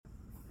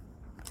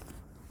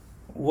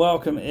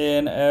Welcome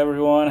in,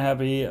 everyone.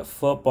 Happy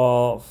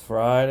Football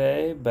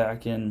Friday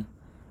back in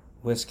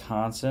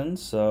Wisconsin.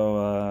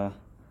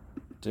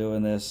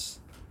 Doing this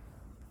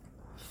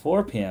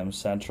 4 p.m.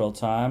 Central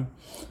Time.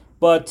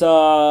 But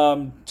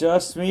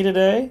just me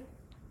today.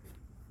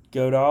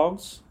 Go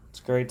Dogs. It's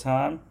a great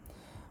time.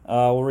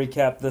 We'll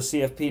recap the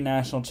CFP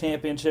National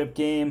Championship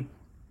game.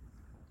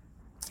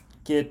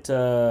 Get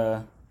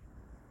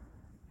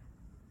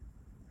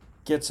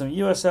some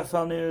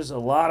USFL news, a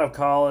lot of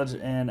college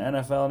and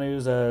NFL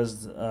news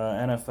as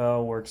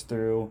NFL works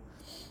through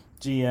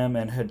GM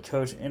and head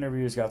coach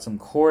interviews. Got some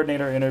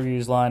coordinator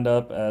interviews lined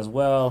up as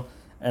well.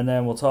 And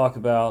then we'll talk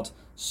about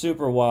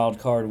Super Wild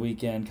Card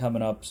Weekend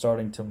coming up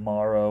starting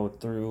tomorrow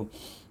through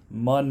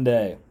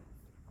Monday.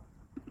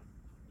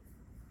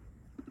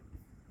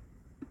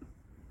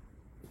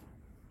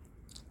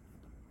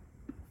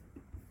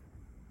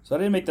 So I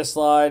didn't make the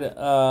slide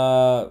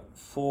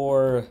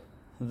for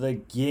the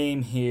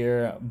game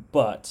here,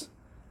 but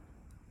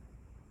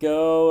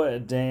go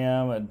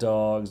damn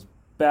Dogs.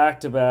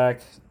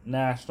 Back-to-back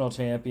national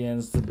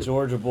champions, the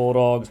Georgia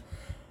Bulldogs.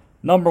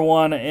 Number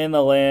one in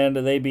the land.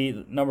 They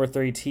beat number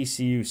 3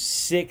 TCU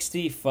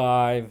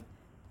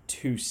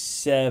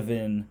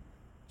 65-7.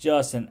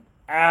 Just an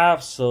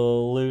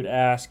absolute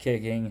ass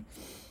kicking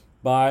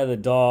by the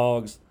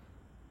Dogs.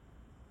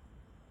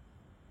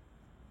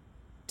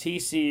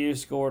 TCU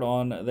scored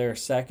on their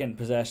second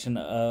possession,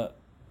 or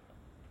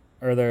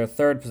their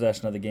third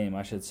possession of the game,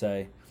 I should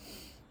say,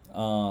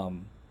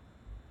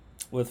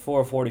 with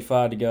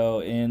 4:45 to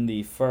go in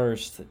the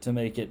first to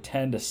make it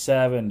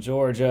 10-7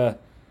 Georgia,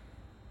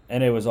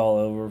 and it was all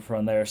over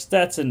from there.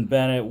 Stetson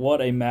Bennett,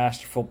 what a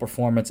masterful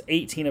performance!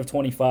 18 of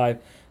 25,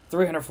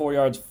 304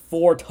 yards,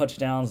 4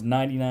 touchdowns,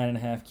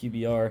 99.5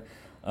 QBR.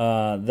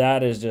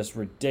 That is just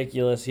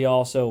ridiculous. He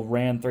also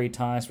ran 3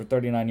 times for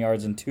 39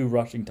 yards and 2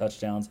 rushing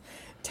touchdowns,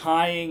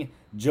 tying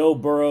Joe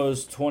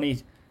Burrow's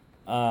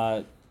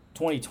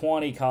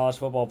 2020 College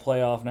Football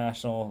Playoff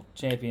National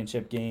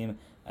Championship game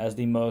as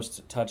the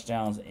most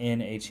touchdowns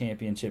in a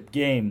championship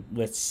game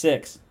with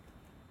 6.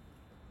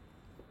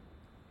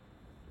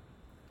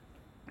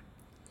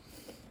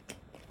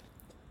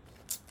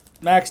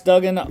 Max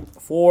Duggan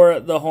for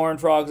the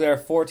Horned Frogs there,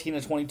 14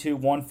 of 22,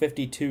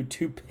 152,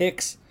 2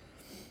 picks,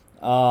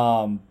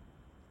 1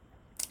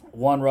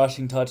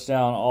 rushing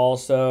touchdown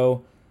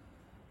also.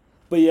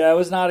 But yeah, it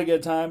was not a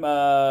good time.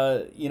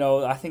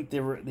 I think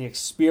the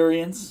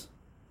experience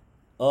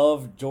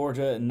of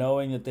Georgia,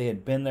 knowing that they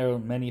had been there,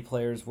 many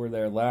players were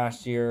there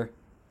last year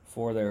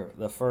for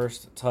the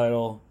first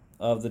title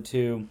of the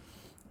two,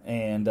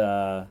 and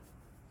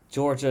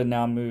Georgia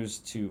now moves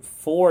to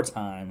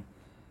 4-time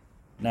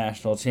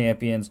national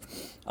champions.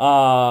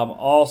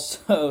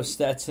 Also,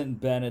 Stetson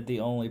Bennett, the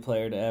only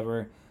player to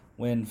ever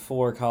win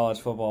 4 college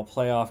football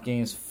playoff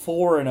games,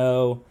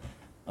 4-0.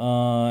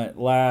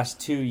 Last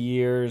 2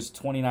 years,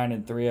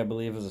 29-3, I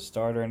believe, as a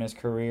starter in his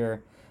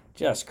career.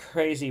 Just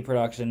crazy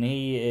production.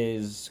 He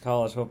is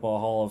College Football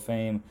Hall of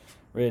Fame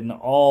written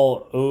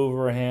all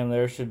over him.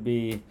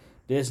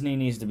 Disney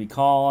needs to be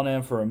calling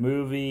him for a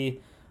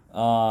movie.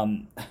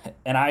 And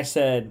I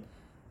said,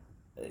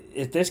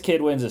 if this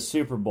kid wins a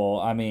Super Bowl,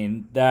 I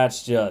mean,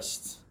 that's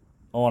just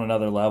on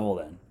another level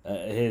then.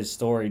 His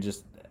story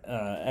just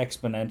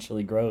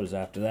exponentially grows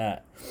after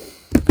that.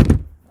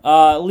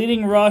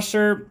 Leading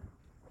rusher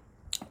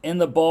in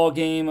the ball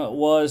game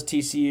was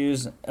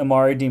TCU's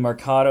Amari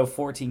DeMarcado,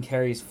 14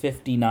 carries,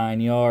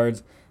 59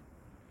 yards.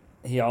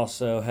 He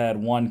also had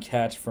 1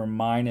 catch for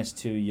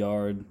 -2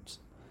 yards.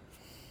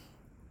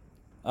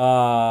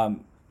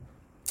 But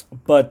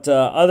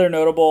other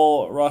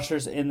notable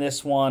rushers in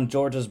this one,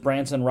 Georgia's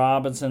Branson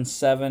Robinson,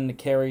 7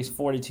 carries,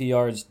 42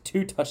 yards,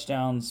 2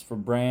 touchdowns for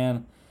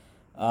Bran.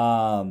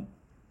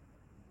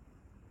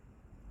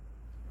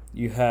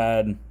 You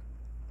had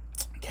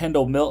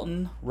Kendall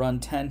Milton run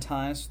 10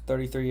 times,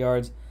 33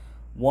 yards,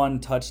 1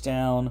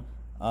 touchdown.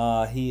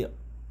 He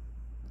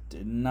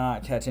did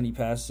not catch any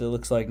passes, it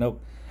looks like.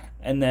 Nope.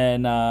 And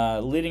then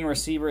leading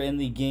receiver in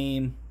the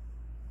game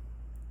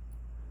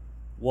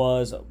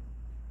was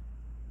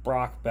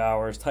Brock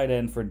Bowers, tight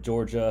end for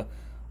Georgia.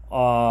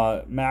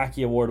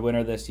 Mackey Award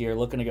winner this year,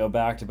 looking to go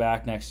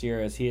back-to-back next year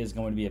as he is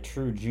going to be a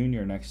true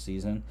junior next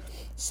season.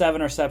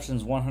 7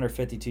 receptions,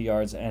 152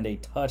 yards, and a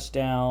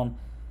touchdown.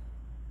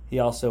 He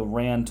also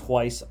ran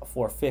twice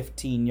for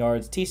 15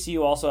 yards.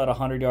 TCU also had a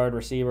 100-yard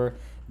receiver,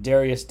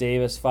 Darius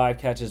Davis, 5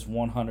 catches,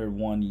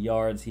 101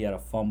 yards. He had a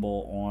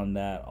fumble on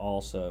that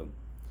also.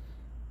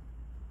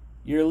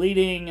 Your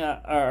leading,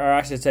 or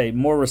I should say,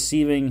 more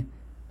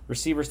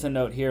receivers to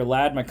note here.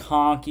 Ladd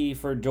McConkey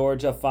for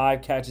Georgia,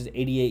 5 catches,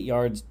 88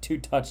 yards, 2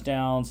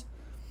 touchdowns.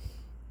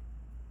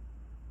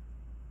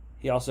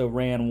 He also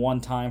ran 1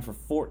 time for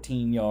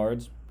 14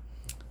 yards.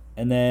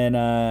 And then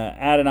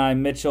Adonai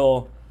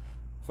Mitchell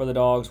for the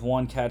Dogs,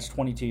 1 catch,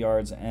 22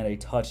 yards, and a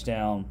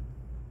touchdown.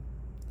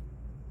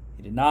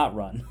 He did not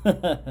run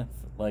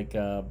like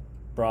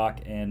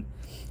Brock and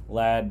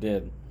Ladd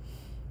did.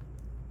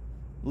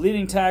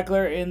 Leading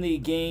tackler in the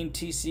game,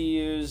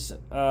 TCU's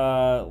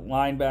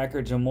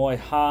linebacker Jamoy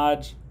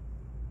Hodge,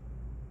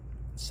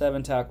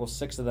 7 tackles,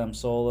 6 of them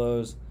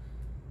solos.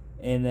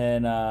 And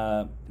then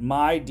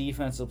my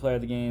defensive player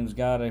of the game's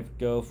got to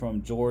go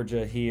from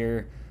Georgia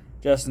here.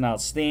 Just an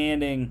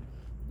outstanding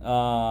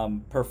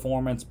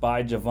performance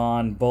by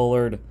Javon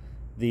Bullard,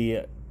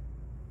 the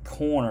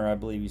corner, I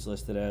believe he's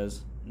listed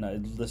as. No,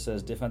 this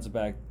says defensive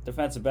back.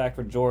 Defensive back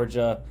for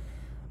Georgia.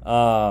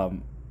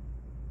 3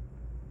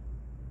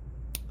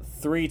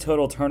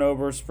 total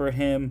turnovers for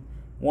him.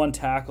 1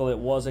 tackle. It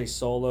was a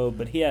solo,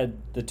 but he had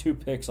the 2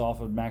 picks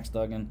off of Max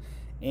Duggan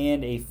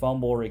and a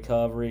fumble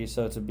recovery.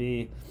 So to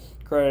be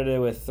credited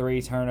with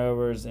 3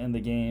 turnovers in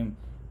the game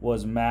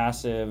was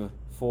massive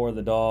for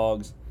the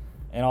Dogs.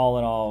 And all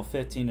in all,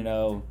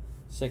 15-0,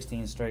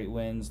 16 straight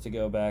wins to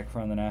go back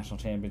from the national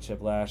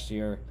championship last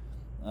year.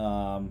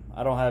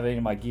 I don't have any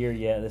of my gear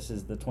yet. This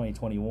is the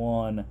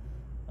 2021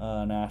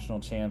 national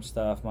champ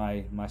stuff.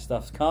 My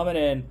stuff's coming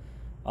in.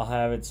 I'll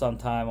have it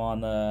sometime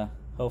on the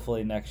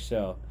hopefully next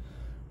show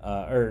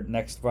or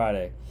next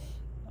Friday.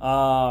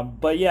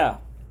 But yeah,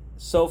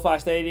 SoFi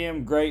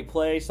Stadium, great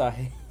place.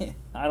 I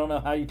don't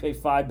know how you pay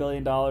 $5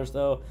 billion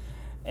though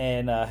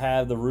and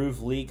have the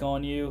roof leak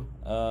on you.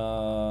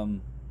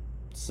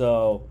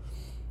 So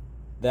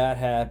that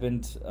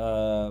happened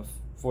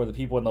for the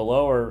people in the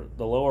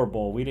lower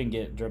bowl. We didn't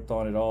get dripped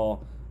on at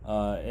all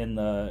in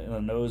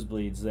the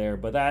nosebleeds there.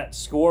 But that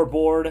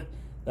scoreboard,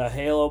 the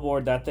Halo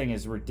board, that thing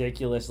is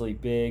ridiculously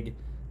big.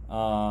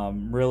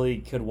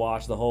 Really could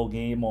watch the whole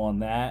game on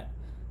that.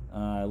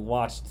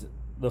 Watched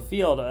the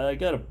field a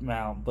good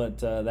amount, but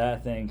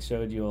that thing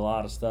showed you a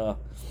lot of stuff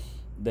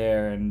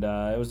there. And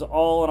it was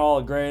all in all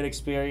a great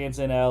experience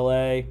in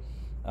LA.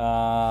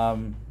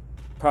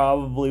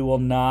 Probably will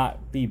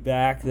not be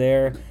back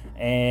there,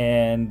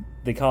 and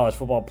the college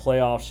football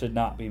playoff should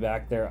not be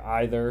back there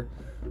either.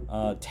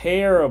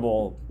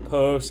 Terrible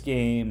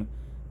post-game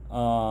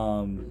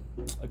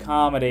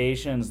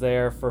accommodations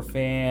there for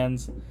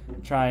fans.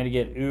 Trying to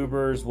get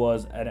Ubers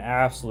was an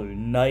absolute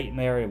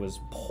nightmare. It was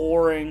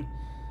pouring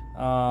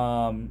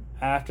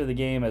after the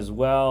game as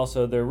well,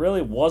 so there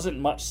really wasn't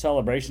much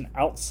celebration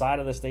outside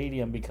of the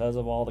stadium because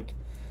of all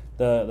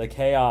the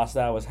chaos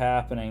that was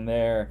happening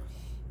there.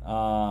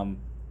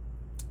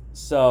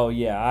 So,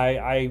 yeah,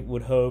 I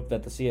would hope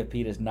that the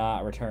CFP does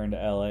not return to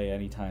LA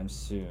anytime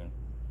soon.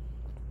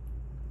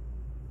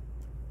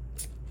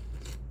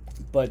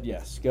 But,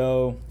 yes,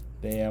 go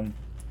damn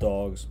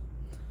Dogs.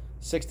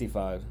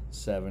 65-7.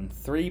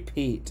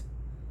 3-peat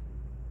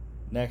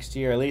next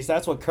year. At least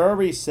that's what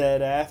Kirby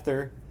said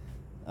after.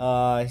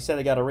 He said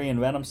they got to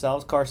reinvent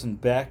themselves. Carson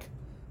Beck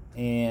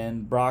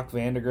and Brock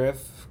Vandagriff,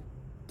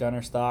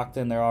 Gunnar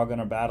Stockton, they're all going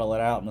to battle it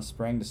out in the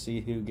spring to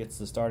see who gets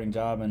the starting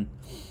job and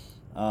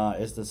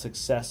is the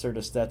successor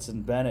to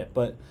Stetson Bennett.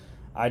 But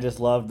I just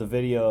love the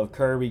video of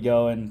Kirby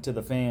going to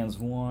the fans,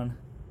 1,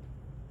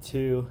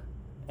 2,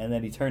 and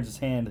then he turns his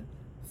hand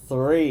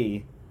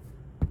 3.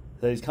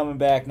 So he's coming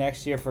back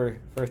next year for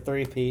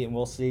 3-peat, and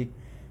we'll see.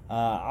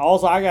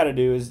 All I got to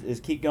do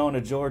is keep going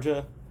to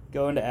Georgia,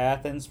 going to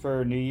Athens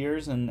for New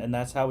Year's, and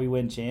that's how we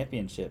win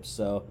championships.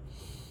 So,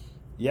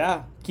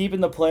 yeah,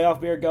 keeping the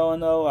playoff beer going,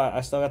 though. I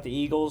still got the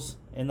Eagles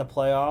in the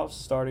playoffs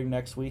starting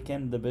next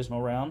weekend,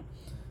 divisional round.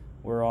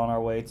 We're on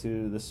our way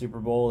to the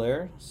Super Bowl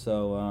there.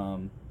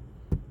 So,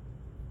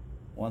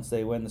 once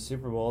they win the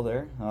Super Bowl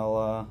there,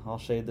 I'll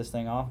shade this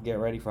thing off, get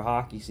ready for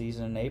hockey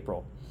season in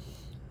April.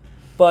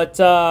 But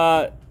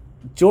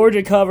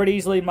Georgia covered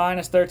easily,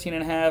 minus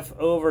 13.5,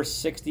 over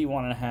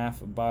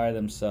 61.5 by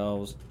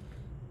themselves.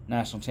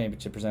 National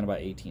championship presented by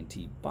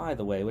AT&T, by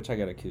the way, which I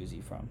got a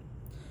koozie from.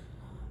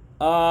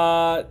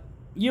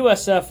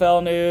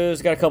 USFL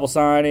news, got a couple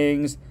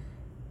signings.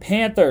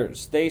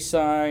 Panthers, they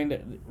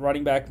signed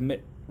running back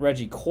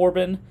Reggie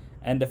Corbin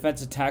and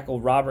defensive tackle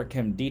Robert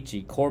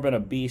Nkemdiche. Corbin a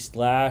beast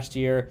last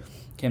year.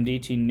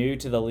 Nkemdiche new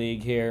to the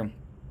league here.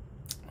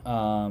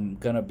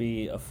 Gonna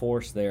be a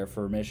force there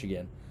for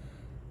Michigan.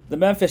 The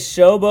Memphis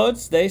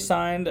Showboats, they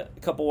signed a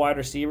couple wide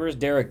receivers.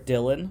 Derek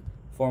Dillon,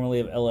 formerly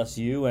of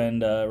LSU,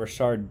 and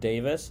Rashard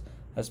Davis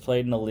has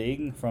played in the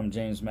league from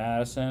James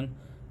Madison.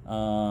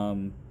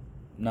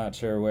 Not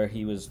sure where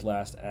he was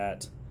last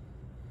at.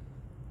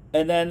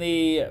 And then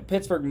the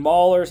Pittsburgh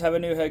Maulers have a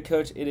new head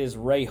coach. It is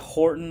Ray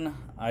Horton.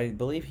 I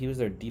believe he was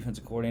their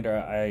defensive coordinator.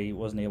 I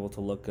wasn't able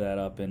to look that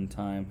up in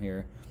time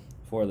here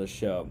for the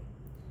show.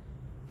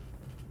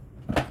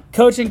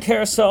 Coaching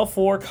carousel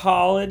for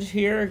college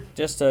here.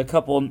 Just a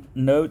couple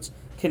notes.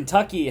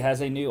 Kentucky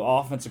has a new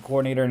offensive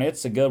coordinator, and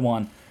it's a good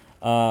one.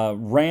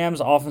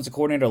 Rams offensive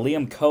coordinator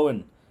Liam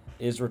Cohen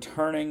is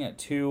returning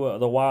to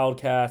the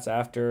Wildcats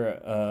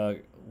after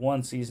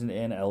one season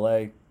in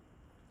LA.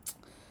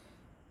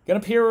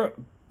 Going to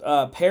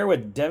pair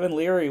with Devin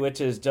Leary, which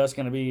is just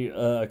going to be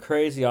a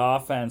crazy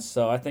offense.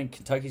 So I think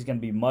Kentucky's going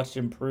to be much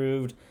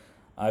improved.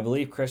 I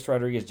believe Chris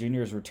Rodriguez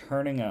Jr. is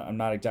returning. I'm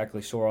not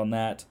exactly sure on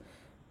that.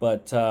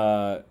 But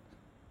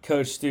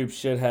Coach Stoops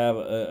should have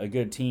a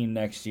good team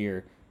next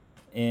year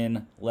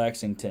in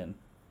Lexington.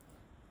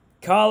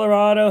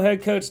 Colorado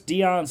head coach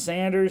Deion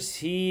Sanders,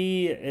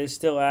 he is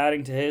still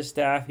adding to his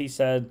staff. He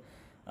said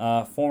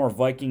former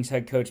Vikings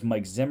head coach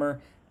Mike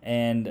Zimmer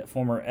and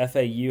former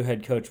FAU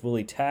head coach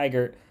Willie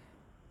Taggart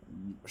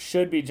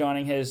should be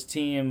joining his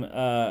team,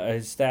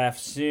 his staff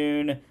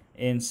soon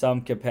in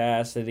some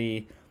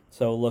capacity.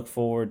 So look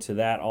forward to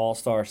that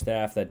all-star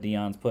staff that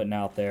Deion's putting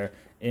out there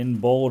in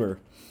Boulder.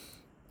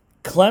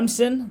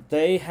 Clemson,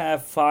 they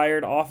have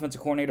fired offensive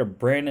coordinator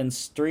Brandon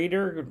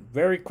Streeter,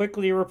 very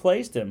quickly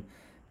replaced him.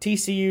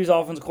 TCU's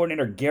offensive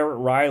coordinator Garrett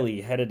Riley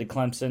headed to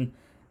Clemson,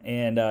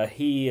 and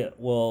he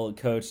will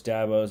coach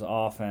Dabo's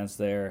offense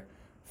there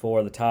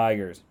for the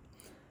Tigers.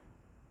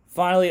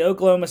 Finally,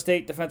 Oklahoma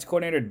State defensive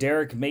coordinator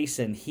Derek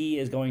Mason, he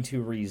is going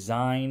to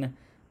resign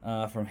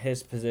from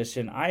his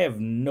position. I have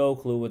no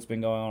clue what's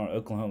been going on at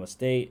Oklahoma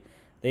State.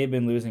 They've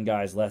been losing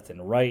guys left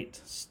and right.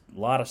 A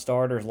lot of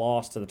starters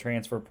lost to the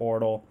transfer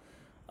portal.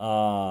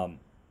 And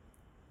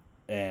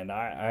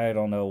I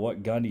don't know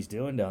what Gundy's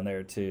doing down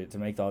there to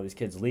make all these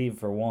kids leave,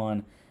 for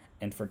one,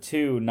 and for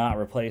two, not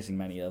replacing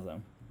many of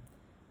them.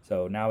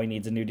 So now he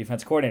needs a new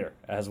defense coordinator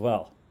as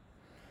well.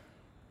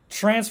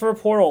 Transfer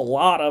portal, a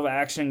lot of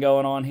action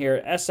going on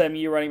here.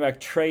 SMU running back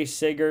Trey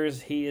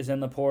Siggers, he is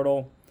in the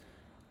portal.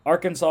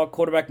 Arkansas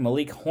quarterback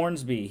Malik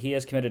Hornsby, he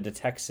has committed to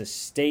Texas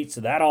State, so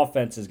that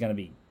offense is going to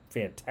be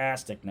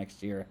fantastic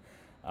next year,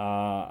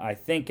 I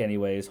think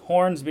anyways.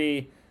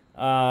 Hornsby,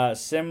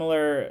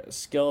 similar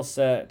skill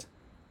set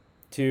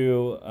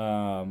to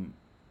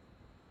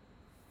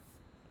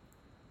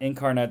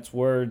Incarnate's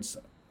words,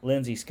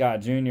 Lindsey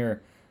Scott Jr.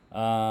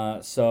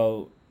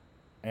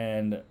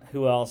 And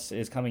who else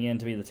is coming in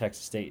to be the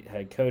Texas State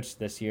head coach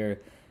this year?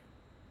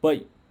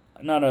 But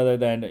none other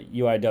than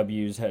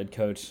UIW's head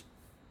coach,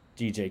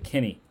 G.J.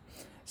 Kinney.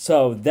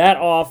 So that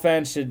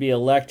offense should be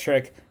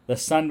electric. The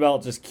Sun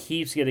Belt just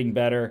keeps getting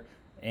better,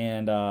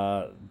 and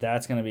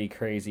that's going to be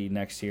crazy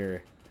next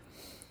year.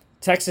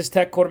 Texas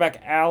Tech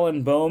quarterback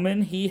Alan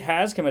Bowman, he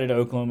has committed to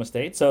Oklahoma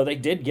State, so they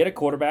did get a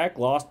quarterback,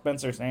 lost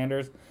Spencer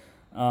Sanders.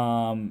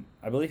 I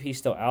believe he's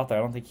still out there.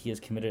 I don't think he has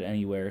committed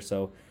anywhere,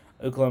 so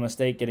Oklahoma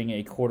State getting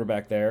a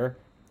quarterback there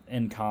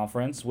in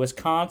conference.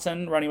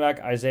 Wisconsin running back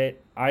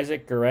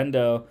Isaac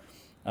Guerendo,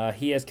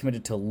 he has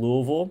committed to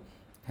Louisville,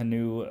 a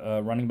new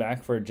running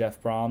back for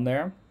Jeff Brom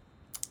there.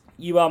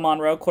 UL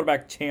Monroe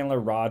quarterback Chandler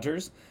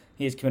Rogers,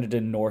 he is committed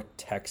to North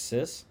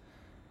Texas.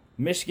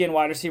 Michigan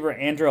wide receiver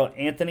Andrew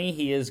Anthony,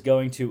 he is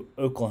going to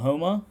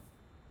Oklahoma.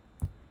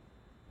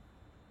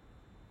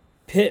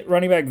 Pitt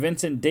running back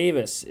Vincent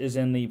Davis is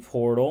in the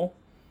portal.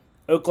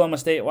 Oklahoma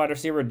State wide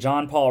receiver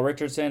John Paul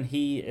Richardson,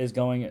 he is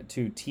going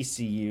to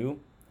TCU.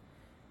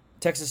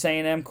 Texas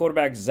A&M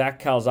quarterback Zach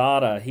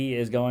Calzada, he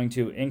is going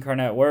to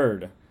Incarnate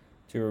Word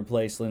to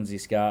replace Lindsey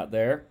Scott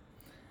there.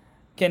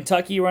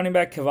 Kentucky running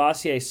back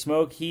Kavasier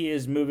Smoke, he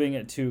is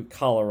moving to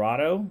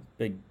Colorado.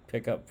 Big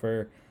pickup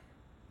for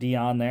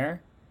Deion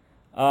there.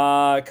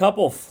 A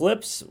couple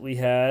flips we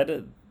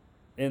had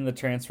in the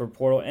transfer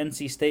portal.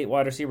 NC State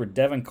wide receiver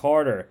Devin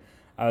Carter.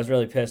 I was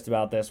really pissed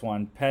about this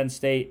one. Penn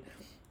State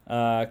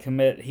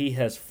commit, he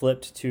has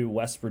flipped to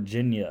West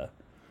Virginia.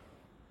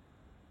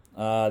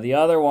 The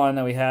other one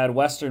that we had,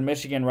 Western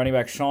Michigan running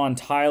back Sean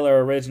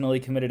Tyler, originally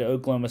committed to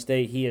Oklahoma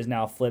State. He is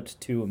now flipped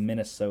to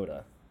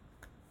Minnesota.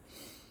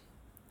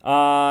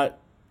 Bunch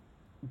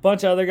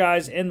of other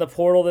guys in the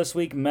portal this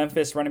week.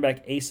 Memphis running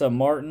back Asa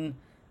Martin.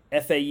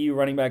 FAU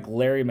running back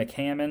Larry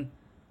McCammon.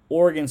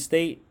 Oregon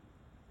State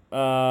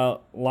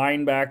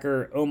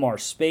linebacker Omar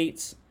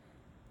Spates.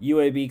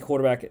 UAB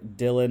quarterback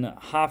Dylan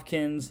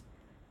Hopkins.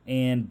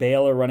 And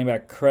Baylor running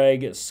back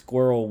Craig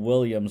Squirrel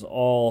Williams,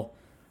 all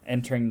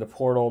entering the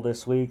portal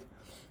this week.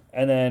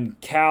 And then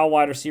Cal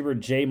wide receiver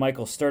J.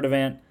 Michael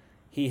Sturdivant,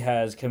 he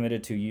has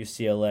committed to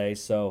UCLA,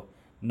 so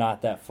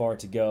not that far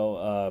to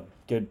go.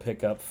 Good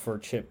pickup for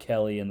Chip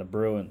Kelly and the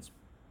Bruins.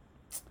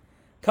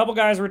 Couple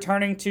guys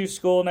returning to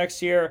school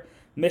next year.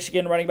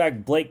 Michigan running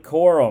back Blake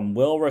Corum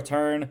will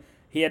return.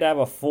 He had to have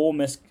a full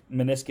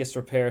meniscus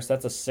repair, so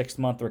that's a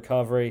 6-month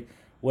recovery.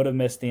 Would have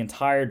missed the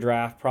entire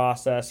draft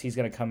process. He's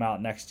going to come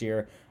out next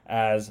year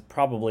as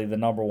probably the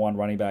number one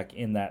running back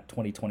in that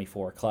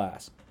 2024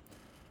 class.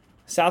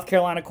 South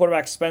Carolina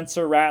quarterback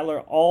Spencer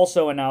Rattler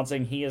also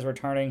announcing he is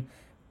returning.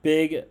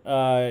 Big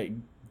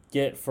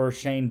get for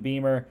Shane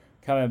Beamer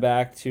coming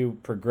back to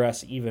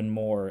progress even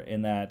more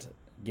in that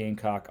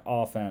Gamecock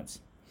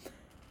offense.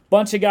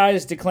 Bunch of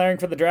guys declaring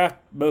for the draft,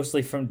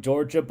 mostly from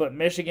Georgia, but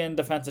Michigan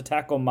defensive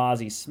tackle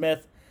Mozzie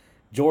Smith,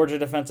 Georgia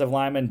defensive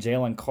lineman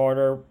Jalen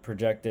Carter,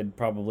 projected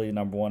probably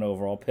number one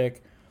overall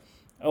pick.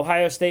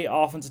 Ohio State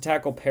offensive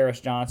tackle Paris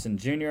Johnson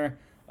Jr.,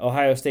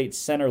 Ohio State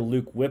center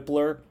Luke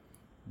Whippler,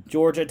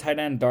 Georgia tight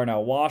end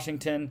Darnell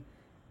Washington,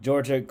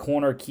 Georgia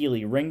corner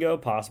Keely Ringo,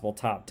 possible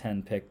top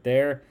 10 pick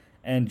there,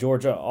 and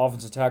Georgia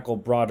offensive tackle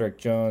Broderick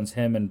Jones,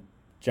 him and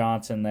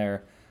Johnson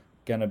there,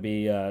 going to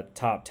be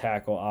top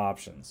tackle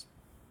options.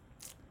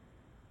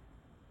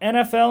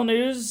 NFL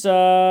news,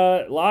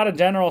 a lot of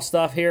general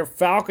stuff here.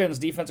 Falcons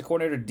defensive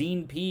coordinator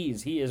Dean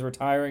Pease, he is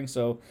retiring,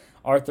 so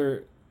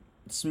Arthur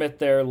Smith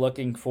there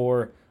looking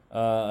for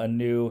a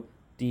new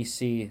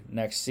DC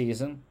next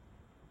season.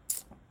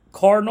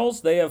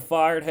 Cardinals, they have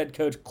fired head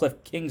coach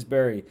Cliff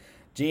Kingsbury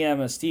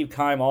GM Steve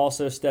Keim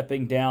also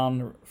stepping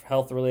down,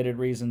 health-related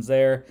reasons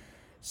there.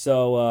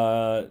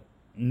 So,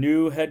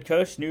 new head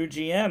coach, new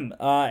GM.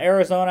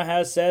 Arizona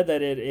has said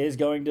that it is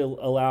going to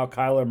allow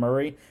Kyler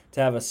Murray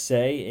to have a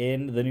say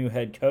in the new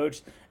head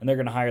coach, and they're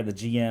going to hire the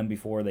GM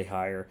before they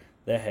hire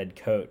the head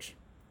coach.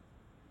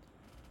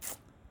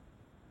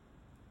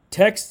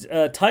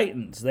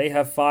 Titans, they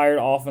have fired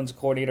offense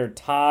coordinator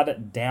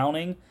Todd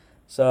Downing.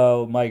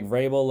 So Mike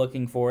Vrabel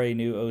looking for a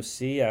new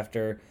OC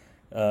after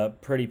a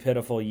pretty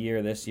pitiful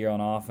year this year on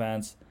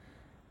offense.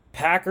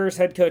 Packers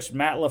head coach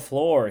Matt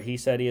LaFleur, he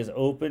said he is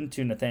open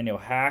to Nathaniel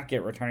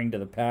Hackett returning to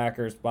the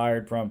Packers,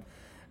 fired from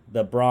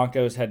the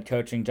Broncos head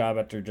coaching job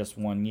after just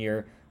 1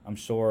 year. I'm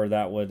sure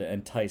that would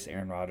entice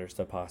Aaron Rodgers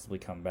to possibly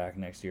come back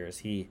next year as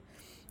he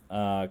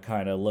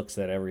kind of looks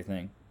at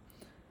everything.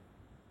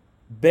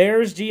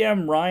 Bears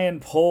GM Ryan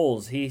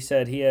Poles, he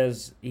said he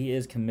is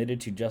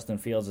committed to Justin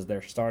Fields as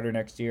their starter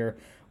next year.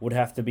 Would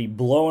have to be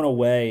blown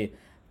away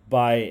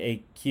by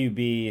a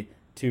QB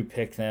to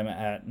pick them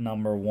at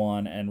number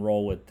 1 and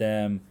roll with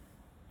them.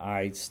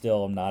 I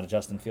still am not a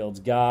Justin Fields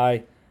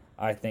guy.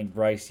 I think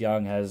Bryce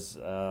Young has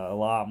a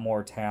lot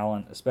more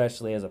talent,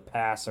 especially as a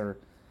passer,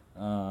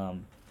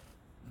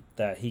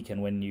 that he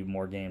can win you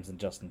more games than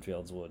Justin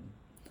Fields would.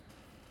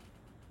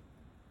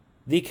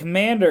 The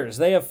Commanders,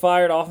 they have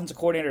fired offensive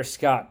coordinator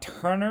Scott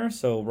Turner,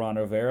 so Ron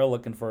Rivera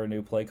looking for a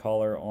new play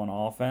caller on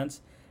offense.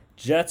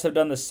 Jets have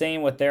done the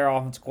same with their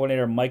offensive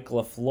coordinator Mike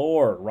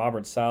LaFleur.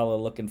 Robert Saleh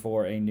looking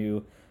for a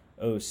new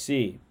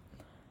OC.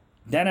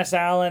 Dennis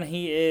Allen,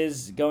 he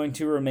is going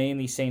to remain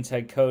the Saints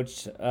head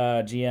coach.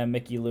 GM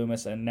Mickey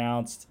Loomis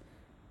announced,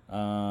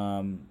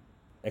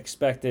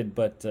 expected,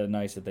 but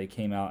nice that they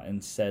came out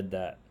and said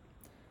that.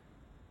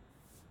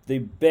 The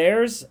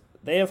Bears,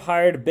 they have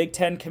hired Big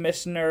Ten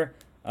Commissioner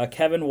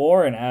Kevin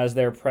Warren as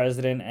their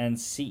president and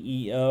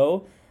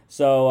CEO.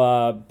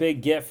 So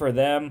big get for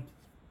them.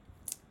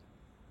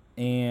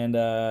 And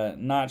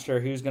not sure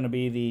who's going to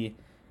be the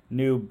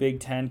new Big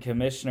Ten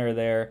commissioner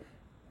there.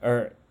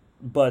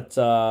 But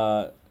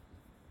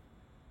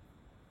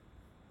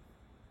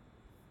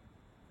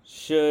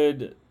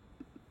should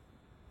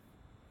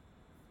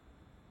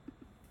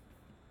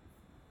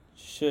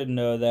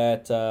know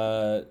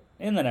that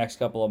in the next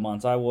couple of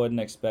months. I wouldn't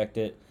expect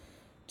it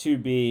to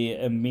be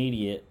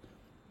immediate.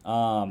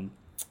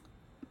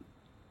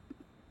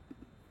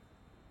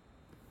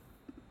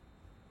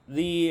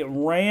 The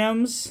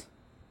Rams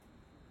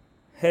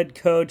head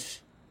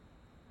coach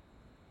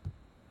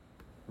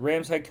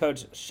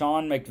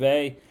Sean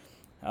McVay,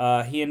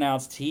 he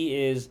announced he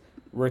is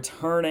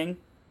returning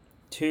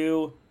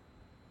to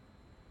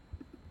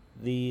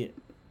the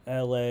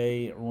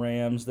LA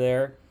Rams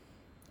there.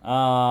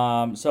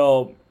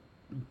 So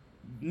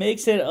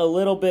makes it a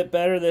little bit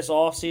better this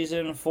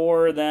offseason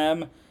for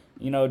them.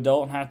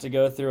 Don't have to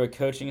go through a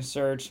coaching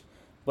search,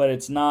 but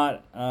it's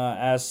not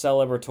as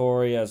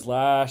celebratory as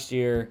last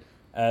year,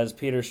 as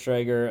Peter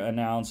Strager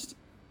announced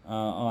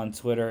on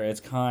Twitter. It's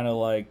kind of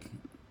like,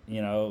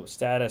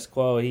 status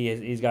quo.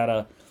 He's got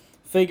to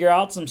figure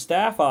out some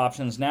staff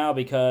options now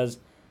because,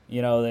 they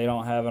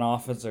don't have an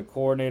offensive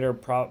coordinator.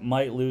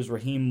 Might lose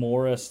Raheem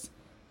Morris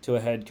to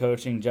a head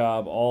coaching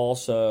job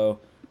also.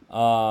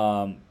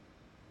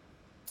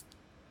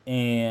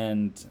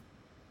 And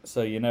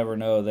so you never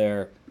know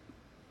there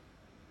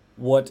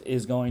what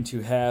is going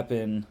to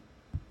happen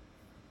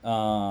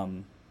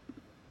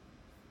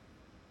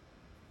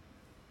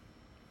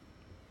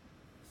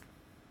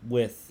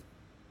with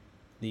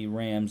the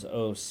Rams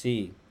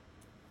OC.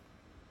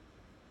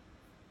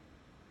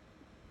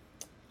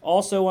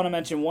 Also want to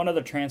mention one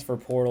other transfer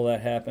portal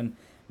that happened.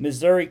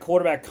 Missouri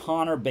quarterback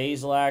Connor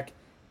Bazelak,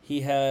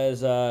 he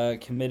has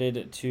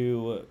committed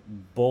to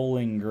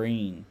Bowling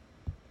Green.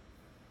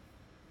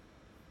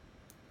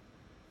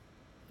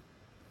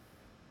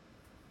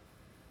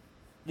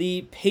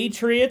 The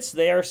Patriots,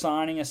 they are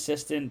signing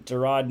assistant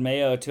Gerard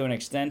Mayo to an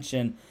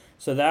extension.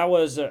 So that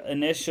was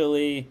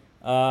initially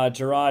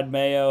Gerard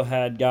Mayo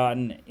had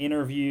gotten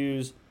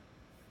interviews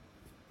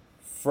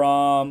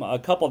from a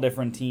couple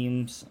different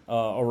teams,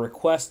 or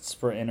requests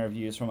for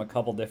interviews from a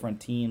couple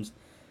different teams.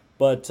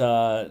 But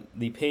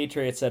the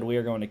Patriots said, we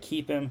are going to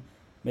keep him,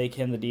 make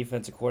him the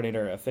defensive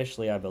coordinator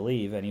officially, I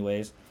believe,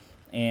 anyways.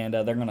 And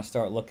they're going to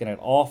start looking at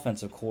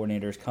offensive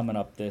coordinators coming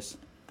up this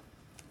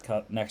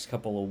next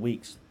couple of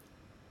weeks.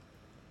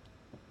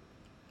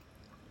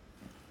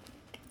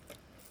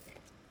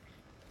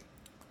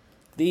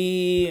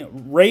 The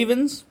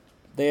Ravens,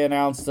 they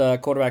announced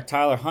quarterback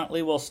Tyler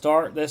Huntley will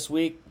start this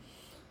week.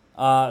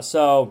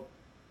 So,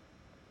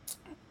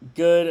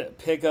 good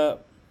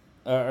pickup,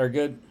 or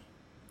good,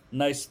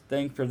 nice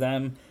thing for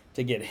them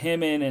to get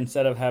him in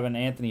instead of having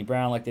Anthony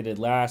Brown like they did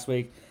last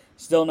week.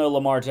 Still no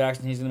Lamar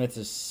Jackson. He's going to miss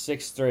his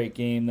 6th straight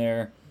game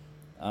there.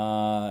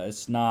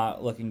 It's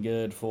not looking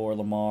good for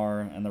Lamar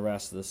and the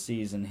rest of the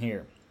season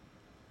here.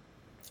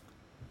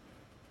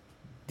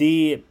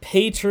 The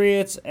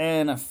Patriots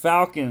and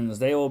Falcons,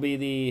 they will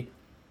be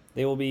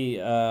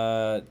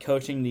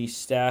coaching the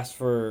staffs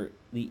for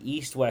the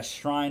East-West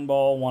Shrine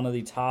Bowl, one of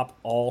the top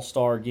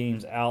all-star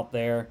games out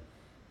there.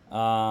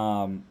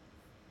 So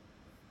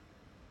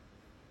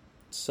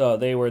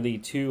they were the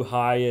two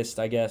highest,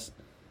 I guess,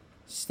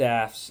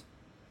 staffs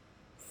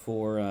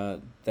for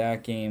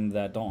that game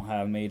that don't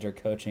have major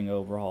coaching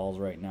overhauls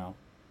right now.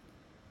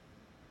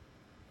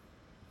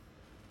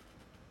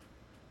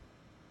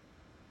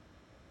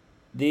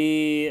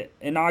 The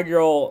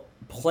inaugural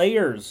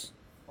Players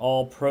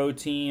All-Pro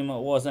team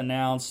was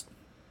announced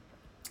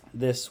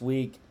this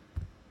week.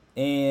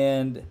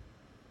 And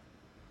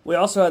we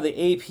also had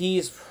the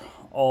AP's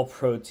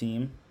All-Pro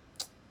team.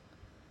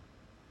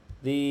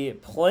 The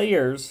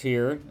players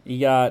here, you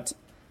got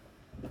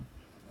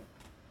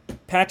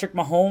Patrick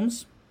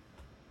Mahomes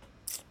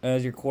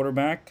as your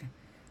quarterback.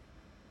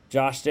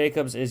 Josh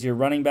Jacobs is your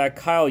running back.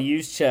 Kyle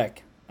Juszczyk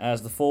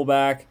as the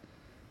fullback.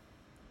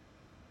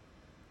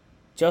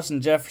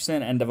 Justin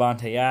Jefferson and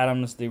Davante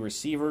Adams, the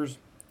receivers.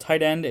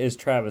 Tight end is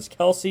Travis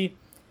Kelce.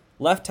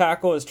 Left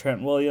tackle is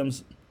Trent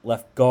Williams.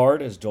 Left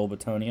guard is Joel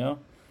Bitonio.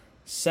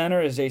 Center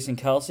is Jason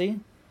Kelce.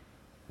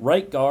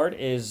 Right guard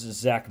is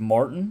Zach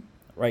Martin.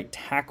 Right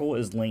tackle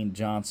is Lane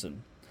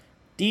Johnson.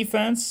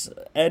 Defense,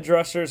 edge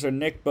rushers are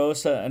Nick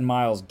Bosa and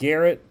Myles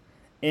Garrett.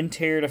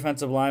 Interior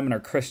defensive linemen are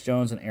Chris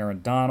Jones and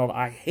Aaron Donald.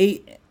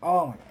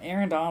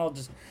 Aaron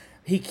Donald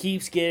he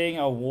keeps getting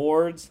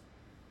awards,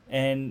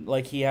 and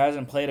he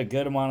hasn't played a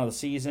good amount of the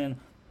season,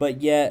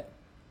 but yet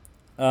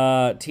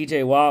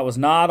TJ Watt was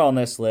not on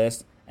this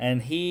list,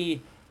 and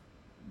he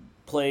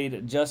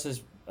played just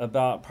as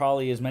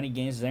probably as many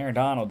games as Aaron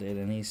Donald did,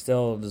 and he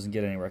still doesn't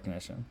get any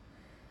recognition.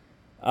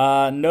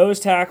 Nose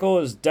tackle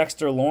is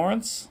Dexter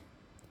Lawrence.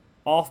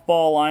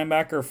 Off-ball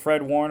linebacker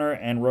Fred Warner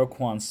and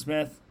Roquan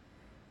Smith.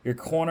 Your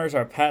corners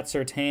are Pat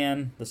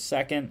Surtain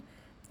II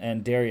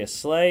and Darius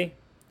Slay.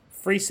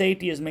 Free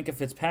safety is Minkah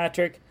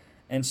Fitzpatrick.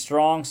 And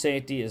strong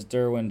safety is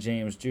Derwin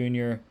James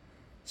Jr.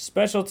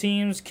 Special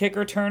teams, kick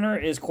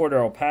returner is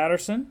Cordero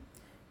Patterson.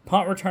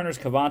 Punt returner is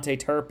Kavontae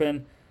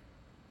Turpin.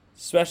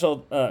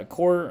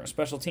 Core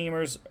special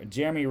teamers,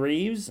 Jeremy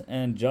Reeves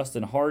and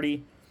Justin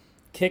Hardy.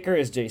 Kicker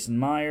is Jason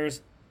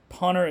Myers.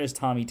 Punter is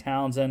Tommy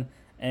Townsend.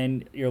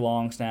 And your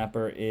long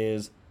snapper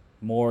is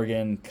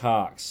Morgan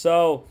Cox.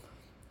 So,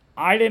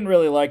 I didn't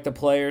really like the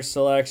player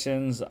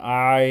selections.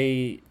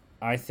 I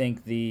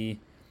think the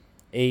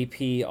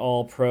AP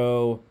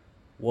All-Pro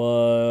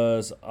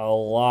was a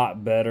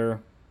lot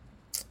better.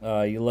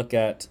 You look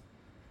at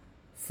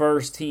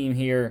first team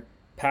here,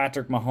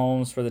 Patrick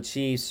Mahomes for the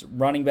Chiefs.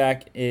 Running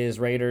back is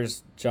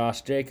Raiders'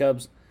 Josh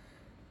Jacobs.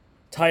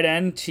 Tight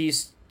end,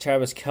 Chiefs'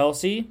 Travis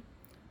Kelce.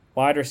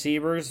 Wide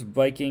receivers,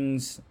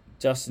 Vikings,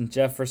 Justin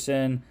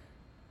Jefferson.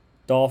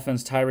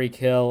 Dolphins, Tyreek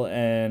Hill,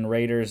 and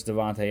Raiders,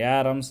 Davante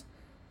Adams.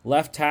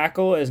 Left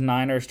tackle is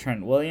Niners,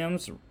 Trent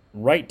Williams.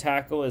 Right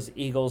tackle is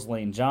Eagles,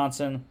 Lane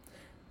Johnson.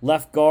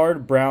 Left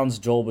guard, Browns,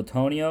 Joel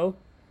Bitonio.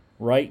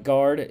 Right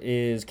guard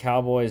is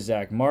Cowboys,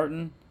 Zach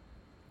Martin.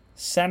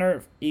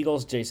 Center,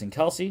 Eagles, Jason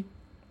Kelce.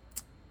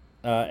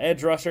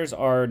 Edge rushers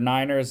are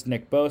Niners,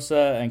 Nick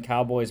Bosa, and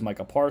Cowboys,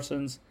 Micah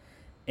Parsons.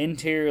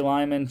 Interior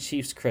linemen,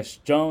 Chiefs, Chris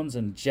Jones,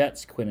 and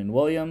Jets, Quinnen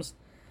Williams.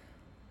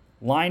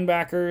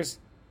 Linebackers,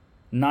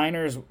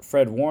 Niners,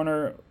 Fred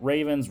Warner.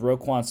 Ravens,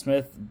 Roquan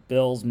Smith.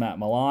 Bills, Matt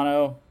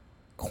Milano.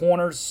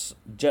 Corners,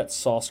 Jets,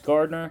 Sauce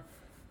Gardner.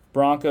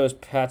 Broncos,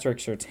 Patrick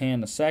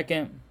Surtain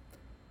II.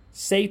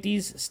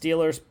 Safeties,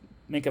 Steelers,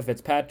 Minkah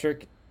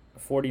Fitzpatrick.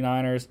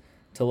 49ers,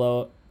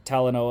 Talanoa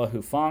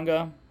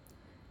Hufanga.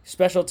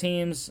 Special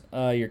teams,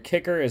 your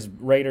kicker is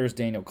Raiders,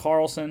 Daniel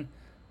Carlson.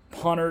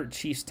 Punter,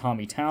 Chiefs,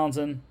 Tommy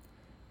Townsend.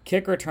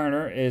 Kick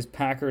returner is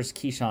Packers,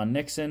 Keyshawn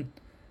Nixon.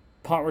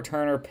 Punt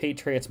returner,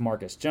 Patriots,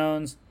 Marcus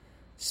Jones.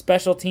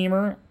 Special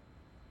teamer,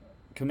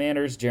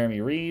 Commanders,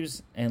 Jeremy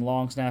Reeves. And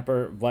long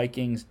snapper,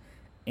 Vikings,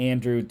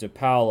 Andrew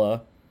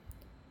DePaula.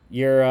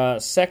 Your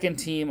second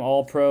team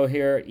All-Pro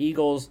here,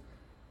 Eagles,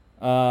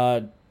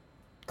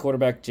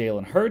 quarterback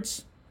Jalen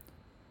Hurts.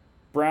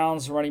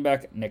 Browns running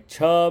back Nick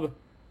Chubb.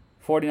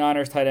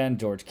 49ers tight end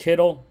George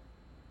Kittle.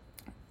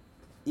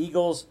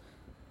 Eagles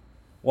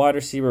wide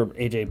receiver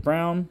A.J.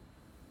 Brown.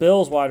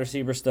 Bills wide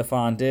receiver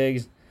Stephon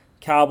Diggs.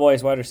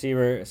 Cowboys wide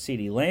receiver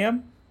CeeDee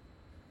Lamb.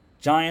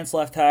 Giants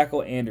left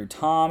tackle Andrew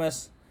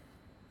Thomas.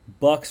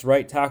 Bucks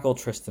right tackle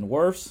Tristan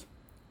Wirfs.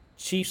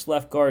 Chiefs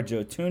left guard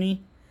Joe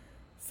Thuney.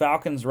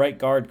 Falcons right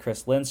guard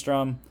Chris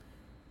Lindstrom.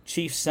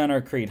 Chiefs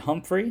center Creed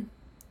Humphrey.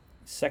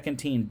 Second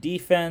team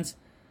defense,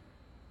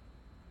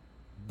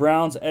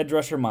 Browns edge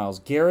rusher Myles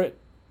Garrett.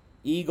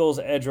 Eagles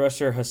edge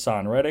rusher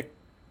Hassan Reddick.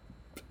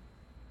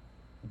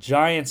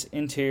 Giants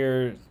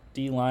interior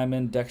D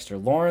lineman Dexter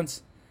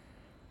Lawrence.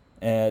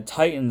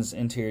 Titans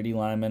interior D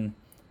lineman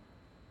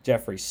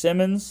Jeffrey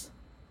Simmons.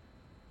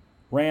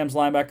 Rams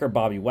linebacker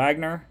Bobby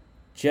Wagner.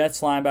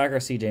 Jets linebacker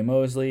CJ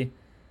Mosley.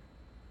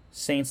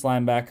 Saints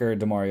linebacker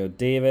Demario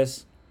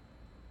Davis.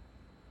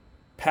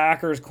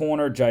 Packers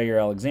corner Jair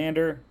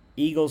Alexander.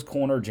 Eagles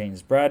corner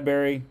James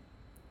Bradbury.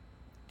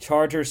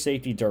 Chargers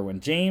safety Derwin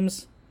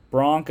James.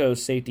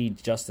 Broncos safety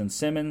Justin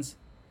Simmons.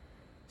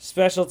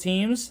 Special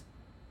teams,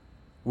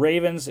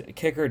 Ravens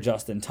kicker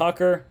Justin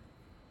Tucker.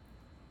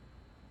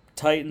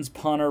 Titans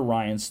punter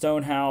Ryan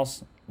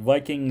Stonehouse.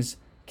 Vikings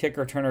kick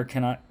returner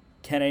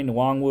Kene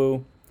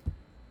Nwangwu.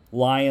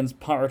 Lions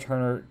punt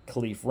returner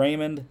Khalif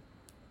Raymond.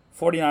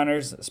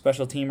 49ers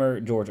special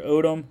teamer George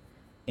Odom.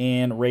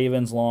 And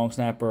Ravens long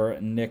snapper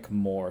Nick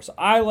Moore. So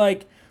I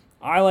like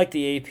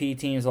the AP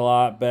teams a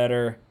lot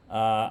better.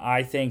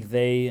 I think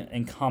they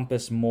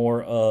encompass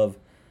more of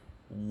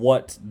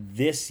what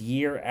this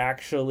year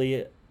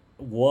actually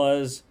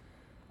was.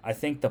 I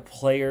think the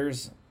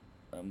players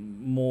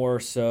more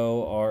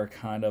so are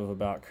kind of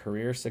about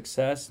career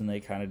success, and they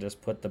kind of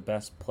just put the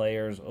best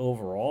players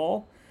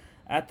overall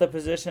at the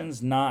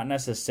positions, not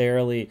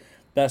necessarily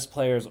best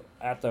players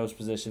at those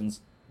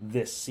positions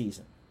this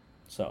season.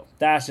 So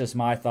that's just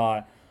my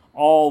thought.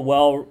 All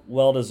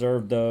well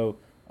deserved though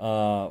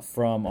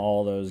from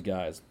all those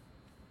guys.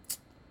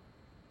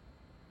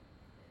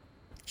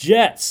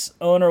 Jets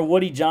owner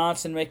Woody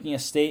Johnson making a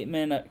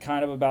statement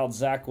kind of about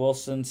Zach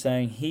Wilson,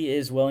 saying he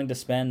is willing to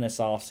spend this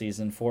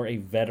offseason for a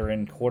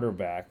veteran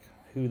quarterback.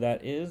 Who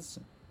that is,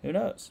 who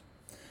knows?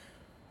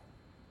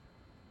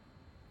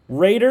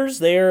 Raiders,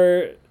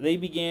 they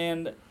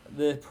began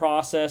the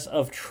process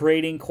of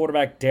trading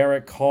quarterback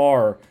Derek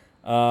Carr.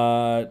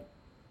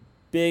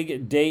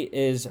 Big date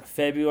is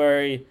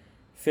February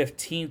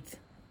 15th.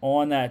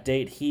 On that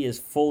date, he is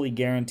fully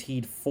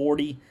guaranteed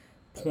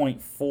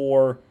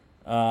 $40.4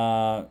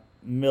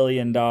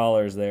 million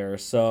there.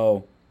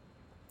 So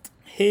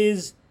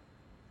his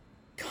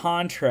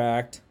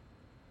contract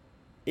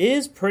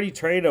is pretty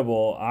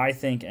tradable, I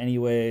think,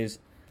 anyways.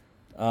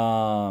 If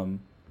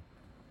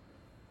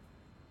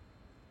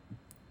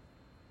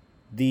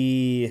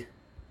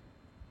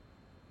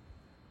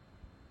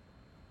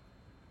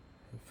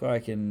I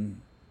can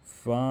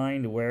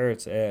find where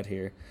it's at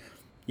here.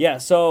 Yeah,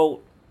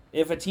 so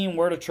if a team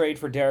were to trade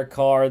for Derek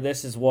Carr,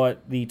 this is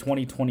what the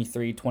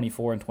 2023,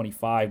 24, and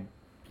 25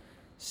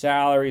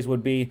 salaries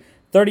would be.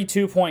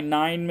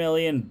 $32.9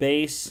 million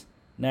base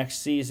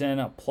next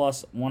season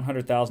plus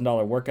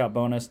 $100,000 workout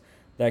bonus.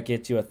 That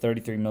gets you a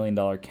 $33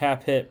 million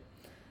cap hit.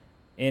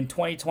 In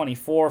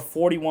 2024,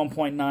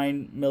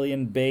 $41.9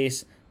 million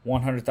base,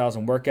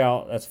 $100,000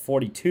 workout. That's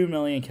 $42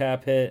 million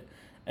cap hit.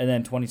 And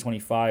then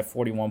 2025,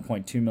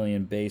 $41.2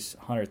 million base,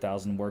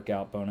 $100,000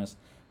 workout bonus,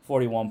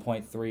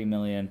 $41.3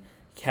 million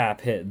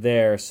cap hit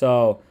there.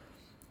 So,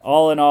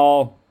 all in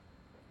all,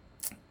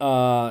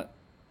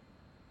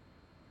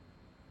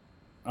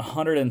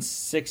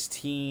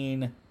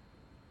 $116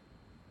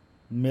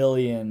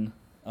 million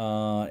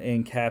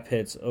in cap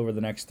hits over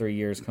the next 3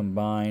 years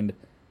combined.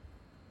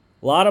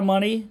 A lot of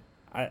money.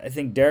 I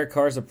think Derek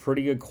Carr is a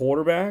pretty good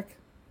quarterback,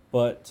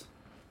 but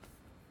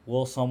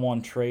will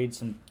someone trade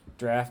some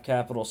draft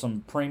capital,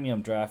 some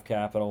premium draft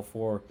capital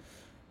for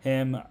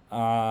him?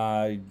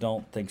 I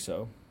don't think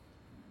so.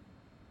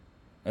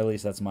 At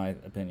least that's my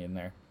opinion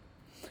there.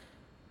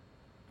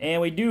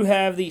 And we do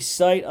have the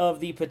site of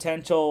the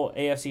potential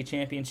AFC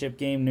Championship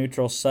game,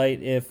 neutral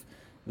site. If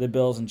the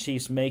Bills and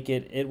Chiefs make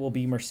it, it will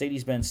be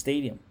Mercedes-Benz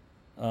Stadium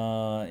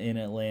in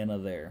Atlanta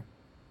there.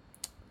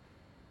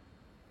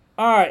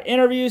 All right,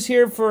 interviews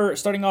here for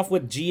starting off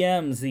with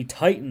GMs. The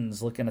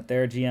Titans looking at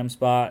their GM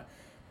spot.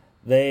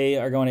 They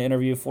are going to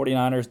interview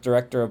 49ers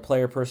Director of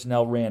Player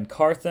Personnel Ran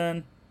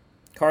Carthon,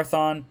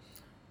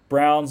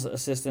 Browns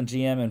Assistant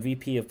GM and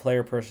VP of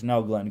Player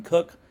Personnel Glenn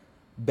Cook,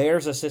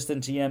 Bears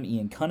Assistant GM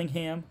Ian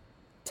Cunningham,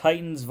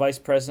 Titans Vice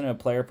President of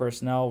Player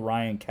Personnel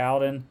Ryan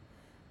Cowden,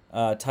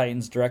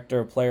 Titans Director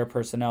of Player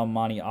Personnel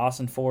Monty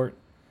Ossenfort,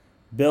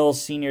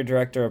 Bills Senior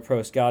Director of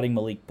Pro Scouting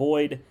Malik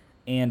Boyd,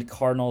 and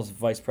Cardinals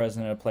Vice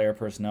President of Player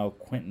Personnel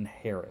Quentin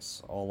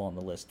Harris, all on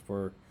the list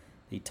for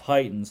the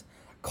Titans.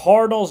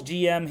 Cardinals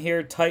GM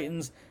here,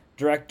 Titans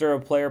Director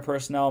of Player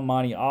Personnel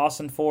Monty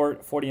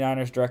Ossenfort,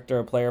 49ers Director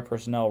of Player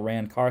Personnel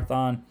Rand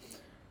Carthon,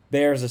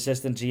 Bears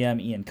Assistant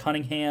GM Ian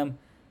Cunningham,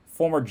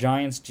 former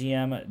Giants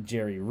GM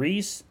Jerry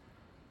Reese,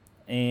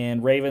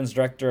 and Ravens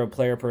Director of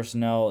Player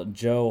Personnel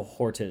Joe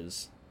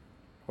Hortiz.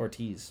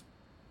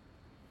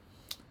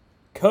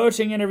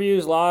 Coaching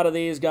interviews, a lot of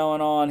these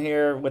going on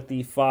here with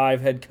the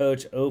 5 head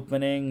coach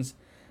openings.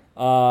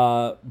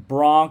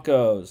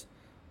 Broncos,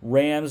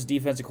 Rams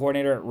defensive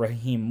coordinator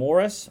Raheem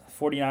Morris,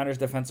 49ers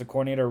defensive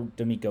coordinator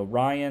DeMeco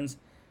Ryans,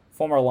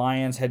 former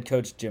Lions head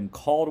coach Jim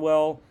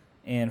Caldwell,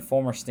 and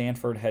former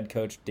Stanford head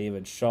coach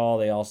David Shaw.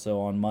 They also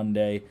on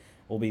Monday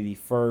will be the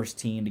first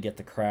team to get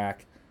a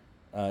crack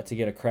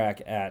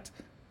at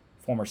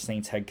former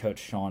Saints head coach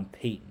Sean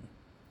Payton.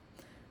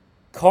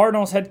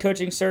 Cardinals head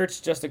coaching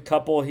search, just a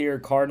couple here.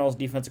 Cardinals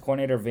defensive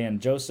coordinator Van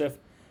Joseph,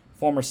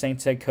 former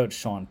Saints head coach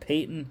Sean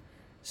Payton,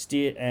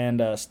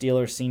 and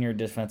Steelers senior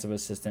defensive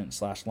assistant /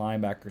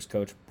 linebackers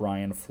coach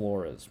Brian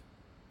Flores.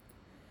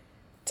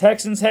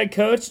 Texans head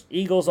coach,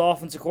 Eagles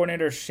offensive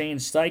coordinator Shane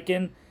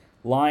Steichen,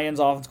 Lions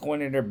offensive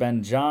coordinator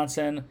Ben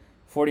Johnson,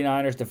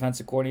 49ers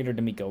defensive coordinator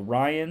DeMeco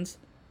Ryans,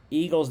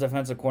 Eagles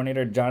defensive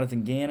coordinator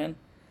Jonathan Gannon,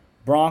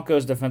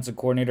 Broncos defensive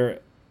coordinator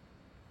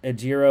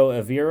Ejiro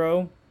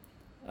Evero,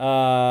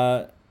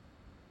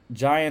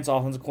 Giants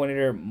offensive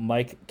coordinator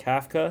Mike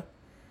Kafka,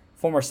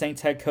 former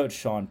Saints head coach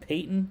Sean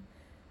Payton,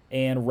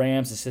 and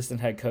Rams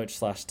assistant head coach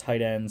 /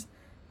 tight ends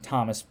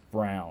Thomas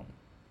Brown.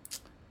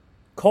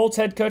 Colts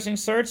head coaching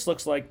search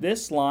looks like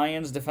this.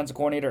 Lions defensive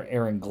coordinator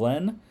Aaron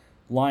Glenn.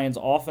 Lions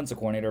offensive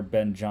coordinator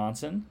Ben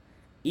Johnson.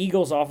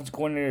 Eagles offensive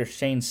coordinator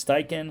Shane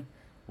Steichen.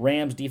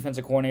 Rams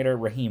defensive coordinator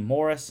Raheem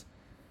Morris.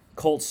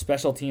 Colts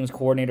special teams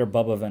coordinator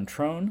Bubba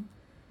Ventrone.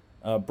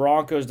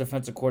 Broncos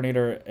defensive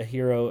coordinator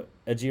Ejiro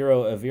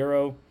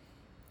Evero.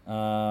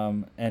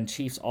 And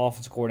Chiefs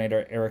offensive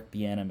coordinator Eric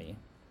Bieniemy.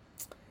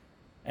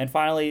 And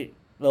finally,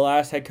 the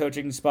last head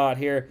coaching spot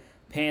here,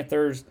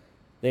 Panthers.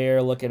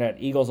 They're looking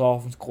at Eagles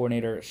offensive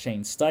coordinator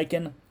Shane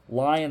Steichen,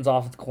 Lions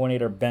offensive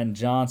coordinator Ben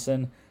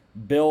Johnson,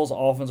 Bills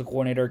offensive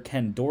coordinator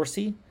Ken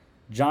Dorsey,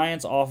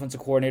 Giants offensive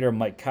coordinator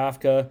Mike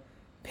Kafka,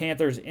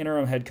 Panthers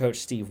interim head coach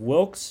Steve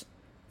Wilks,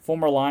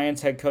 former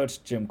Lions head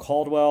coach Jim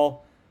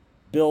Caldwell,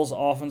 Bills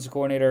offensive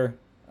coordinator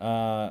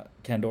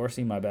Ken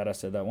Dorsey, my bad, I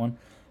said that one,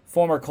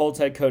 former Colts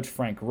head coach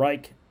Frank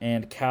Reich,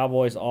 and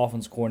Cowboys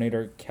offensive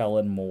coordinator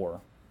Kellen Moore.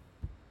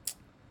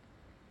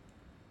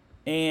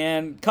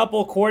 And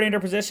couple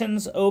coordinator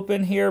positions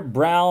open here.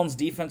 Browns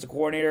defensive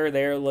coordinator.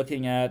 They're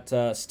looking at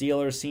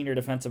Steelers senior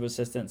defensive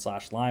assistant /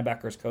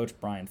 linebackers coach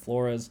Brian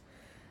Flores.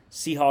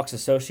 Seahawks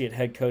associate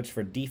head coach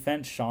for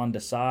defense Sean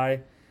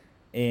Desai.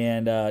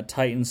 And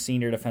Titans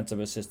senior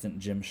defensive assistant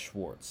Jim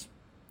Schwartz.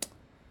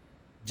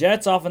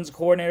 Jets offensive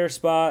coordinator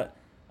spot.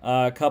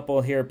 A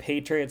couple here.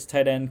 Patriots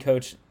tight end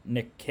coach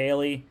Nick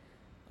Caley.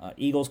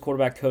 Eagles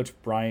quarterback coach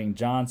Brian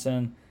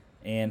Johnson.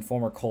 And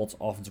former Colts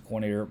offensive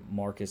coordinator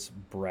Marcus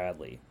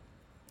Bradley.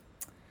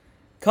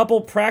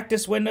 Couple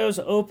practice windows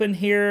open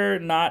here,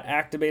 not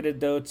activated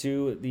though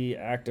to the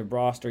active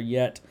roster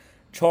yet.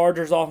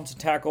 Chargers offensive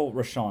tackle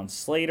Rashawn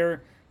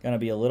Slater, going to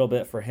be a little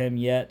bit for him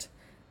yet,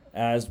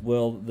 as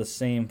will the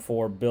same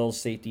for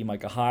Bills safety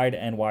Micah Hyde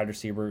and wide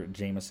receiver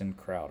Jamison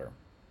Crowder.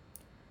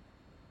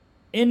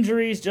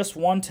 Injuries, just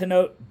one to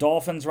note,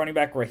 Dolphins running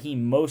back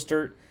Raheem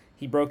Mostert,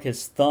 he broke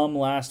his thumb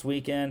last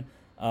weekend.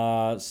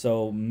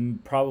 So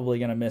probably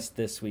going to miss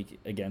this week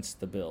against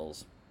the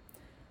Bills.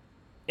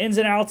 Ins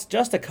and outs,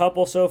 just a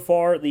couple so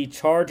far. The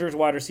Chargers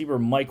wide receiver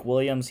Mike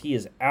Williams, he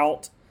is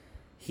out.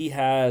 He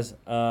has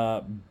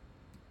a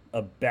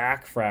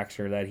back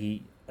fracture that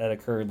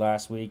occurred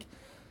last week.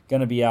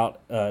 Going to be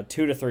out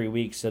 2 to 3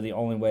 weeks, so the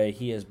only way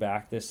he is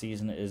back this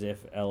season is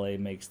if LA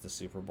makes the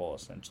Super Bowl,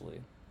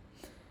 essentially.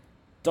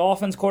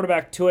 Dolphins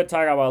quarterback Tua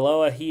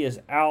Tagovailoa, he is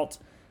out.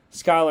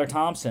 Skylar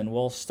Thompson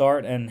will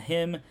start, and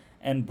him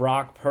and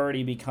Brock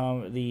Purdy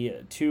become the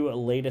 2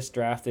 latest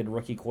drafted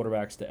rookie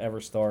quarterbacks to ever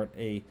start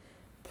a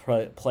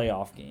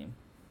playoff game.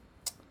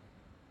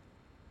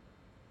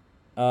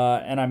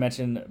 And I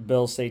mentioned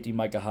Bills safety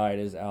Micah Hyde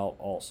is out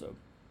also.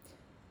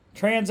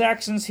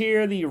 Transactions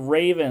here, the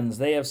Ravens,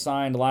 they have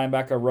signed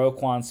linebacker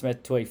Roquan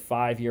Smith to a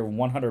 5-year,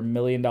 $100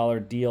 million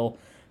deal.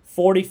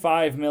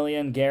 $45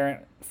 million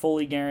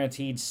fully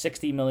guaranteed,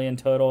 $60 million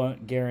total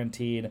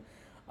guaranteed.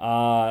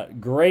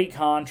 Great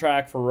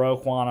contract for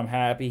Roquan. I'm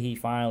happy he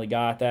finally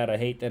got that. I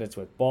hate that it's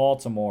with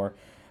Baltimore,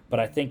 but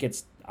I think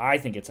it's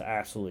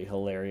absolutely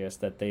hilarious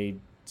that they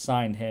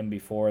signed him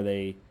before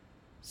they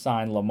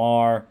signed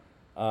Lamar.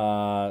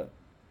 They're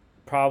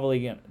probably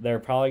going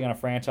to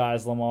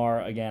franchise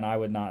Lamar again. I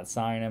would not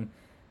sign him.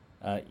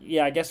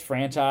 I guess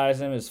franchise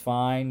him is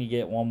fine. You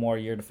get one more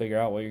year to figure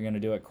out what you're going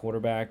to do at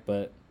quarterback,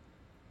 but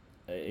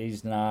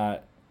he's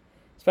not,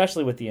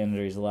 especially with the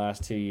injuries the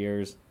last 2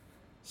 years.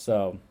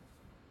 So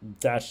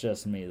that's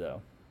just me,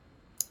 though.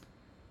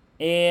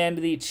 And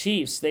the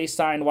Chiefs, they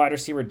signed wide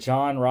receiver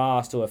John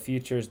Ross to a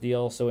futures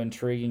deal, so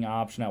intriguing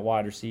option at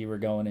wide receiver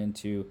going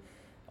into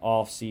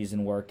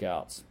off-season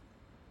workouts.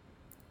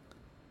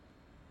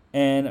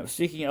 And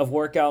speaking of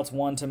workouts,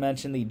 one to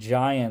mention, the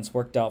Giants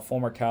worked out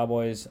former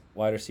Cowboys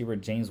wide receiver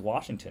James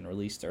Washington,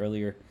 released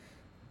earlier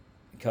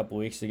a couple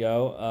weeks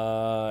ago,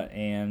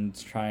 and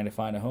trying to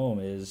find a home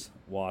is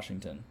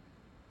Washington.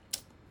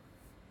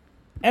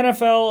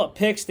 NFL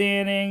pick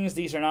standings.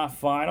 These are not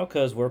final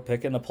because we're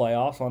picking the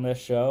playoffs on this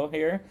show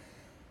here.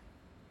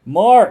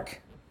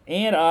 Mark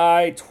and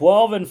I,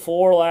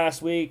 12-4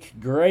 last week.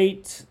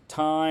 Great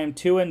time.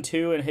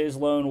 2-2 in his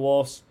Lone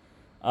Wolves.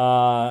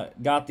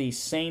 Got the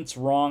Saints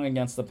wrong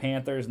against the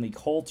Panthers and the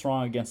Colts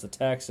wrong against the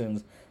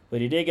Texans.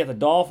 But he did get the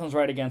Dolphins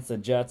right against the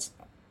Jets.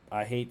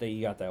 I hate that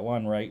you got that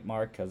one right,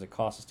 Mark, because it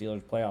cost the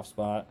Steelers playoff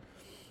spot.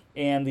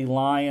 And the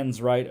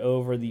Lions right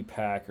over the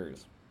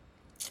Packers.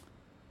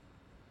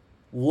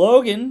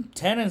 Logan,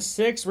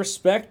 10-6,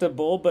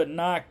 respectable, but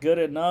not good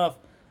enough.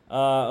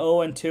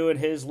 0-2 in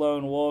his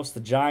Lone Wolves. The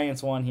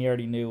Giants one he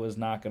already knew was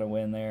not going to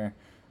win there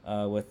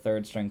with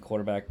third-string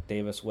quarterback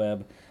Davis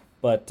Webb.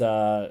 But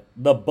the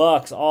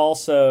Bucs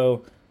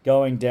also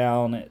going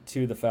down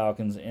to the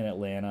Falcons in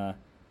Atlanta,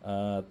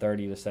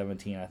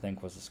 30-17, I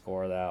think was the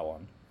score of that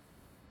one.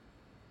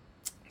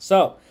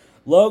 So,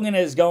 Logan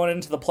is going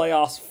into the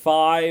playoffs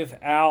 5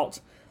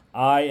 out.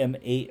 I am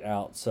 8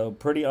 out, so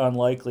pretty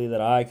unlikely that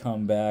I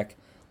come back.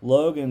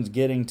 Logan's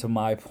getting to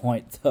my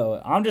point, though.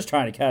 I'm just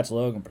trying to catch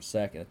Logan for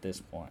second at this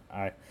point.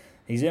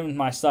 He's in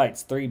my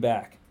sights, 3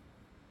 back.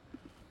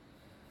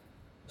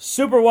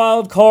 Super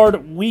wild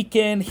card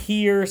weekend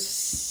here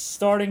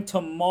starting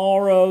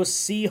tomorrow.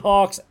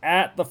 Seahawks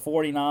at the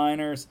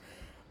 49ers.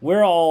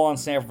 We're all on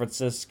San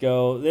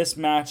Francisco. This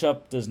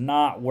matchup does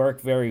not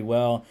work very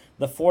well.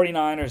 The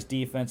 49ers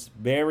defense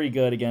very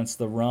good against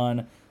the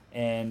run,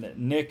 and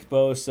Nick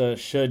Bosa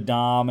should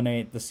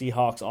dominate the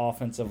Seahawks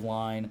offensive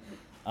line.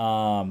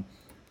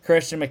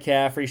 Christian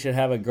McCaffrey should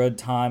have a good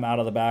time out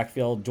of the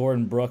backfield.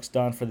 Jordan Brooks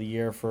done for the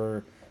year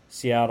for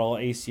Seattle,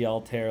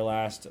 ACL tear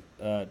last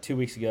 2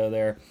 weeks ago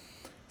there.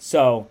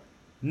 So,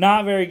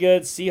 not very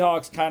good.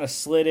 Seahawks kind of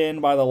slid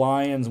in by the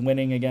Lions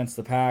winning against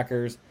the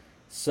Packers.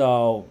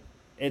 So,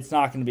 it's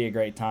not going to be a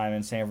great time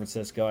in San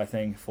Francisco, I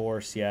think,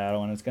 for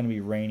Seattle. And it's going to be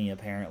rainy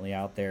apparently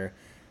out there.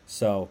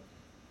 So,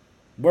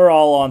 we're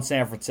all on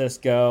San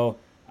Francisco.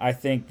 I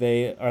think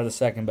they are the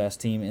second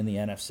best team in the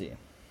NFC.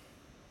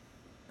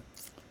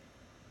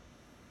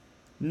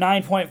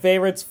 9-point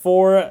favorites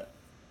for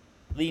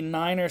the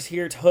Niners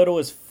here. Total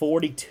is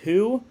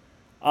 42.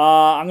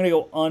 I'm going to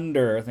go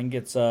under. I think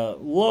it's a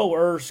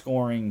lower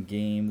scoring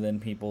game than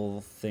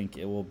people think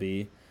it will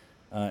be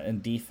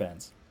in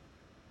defense.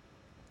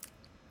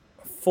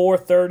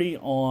 4:30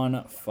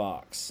 on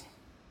Fox.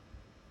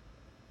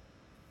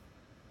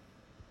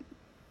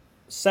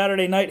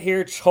 Saturday night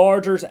here,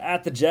 Chargers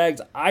at the Jags.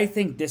 I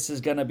think this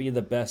is going to be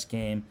the best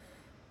game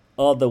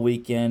of the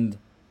weekend.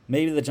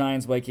 Maybe the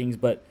Giants-Vikings,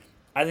 but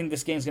I think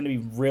this game's going to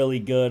be really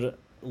good.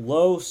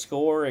 Low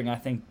scoring. I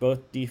think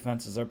both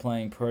defenses are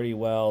playing pretty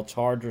well.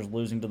 Chargers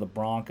losing to the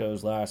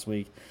Broncos last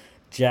week.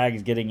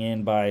 Jags getting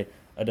in by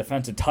a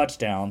defensive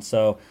touchdown.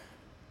 So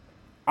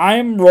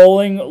I'm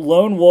rolling,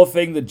 lone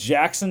wolfing the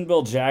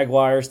Jacksonville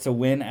Jaguars to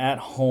win at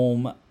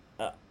home.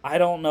 I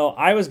don't know.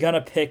 I was going to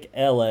pick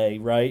LA,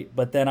 right?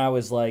 But then I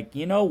was like,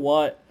 you know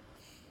what?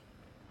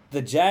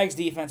 The Jags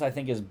defense, I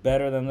think, is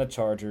better than the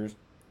Chargers.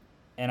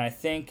 And I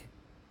think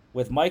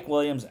with Mike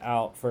Williams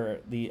out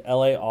for the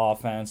LA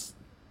offense,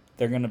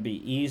 they're going to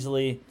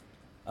easily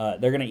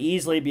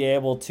be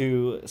able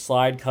to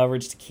slide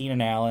coverage to Keenan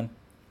Allen.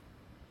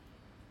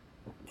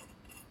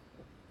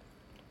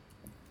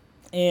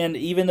 And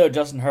even though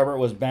Justin Herbert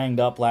was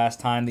banged up last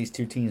time these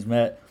two teams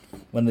met,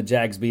 when the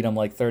Jags beat them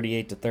like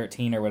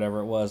 38-13 or whatever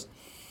it was,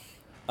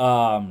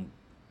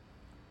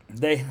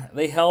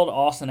 they held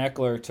Austin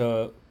Eckler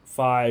to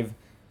 5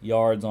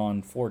 yards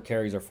on 4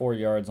 carries or 4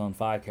 yards on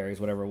 5 carries,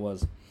 whatever it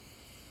was.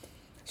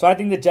 So I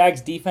think the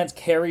Jags defense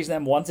carries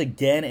them once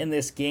again in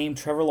this game.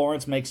 Trevor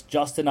Lawrence makes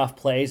just enough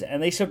plays,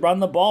 and they should run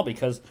the ball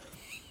because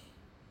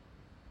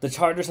the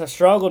Chargers have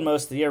struggled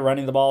most of the year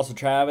running the ball. So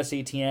Travis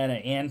Etienne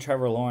and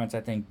Trevor Lawrence,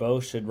 I think,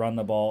 both should run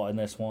the ball in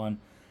this one.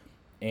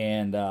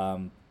 And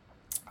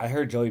I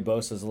heard Joey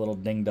Bosa's a little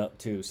dinged up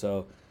too,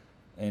 so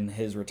in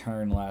his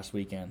return last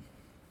weekend.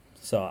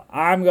 So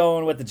I'm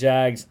going with the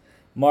Jags.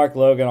 Mark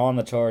Logan on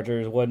the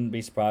Chargers. Wouldn't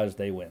be surprised if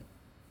they win.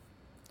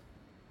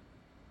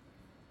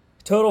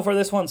 Total for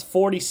this one's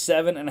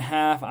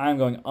 47.5. I'm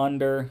going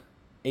under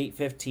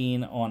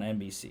 8:15 on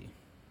NBC.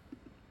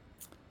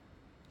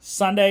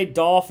 Sunday,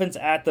 Dolphins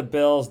at the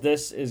Bills.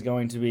 This is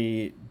going to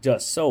be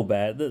just so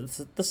bad.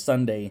 The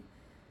Sunday,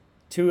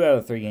 2 out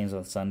of 3 games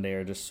on Sunday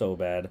are just so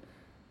bad.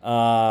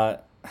 The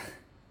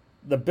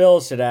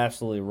Bills should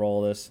absolutely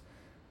roll this.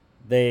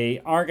 They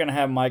aren't going to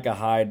have Micah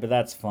Hyde, but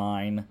that's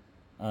fine.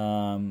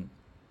 Dean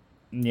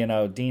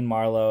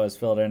Marlowe has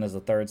filled in as the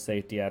third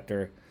safety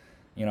after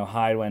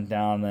Hyde went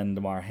down, then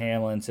DeMar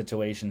Hamlin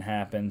situation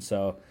happened.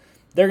 So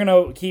they're going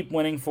to keep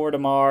winning for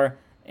DeMar,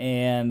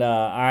 and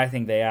I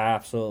think they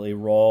absolutely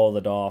roll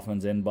the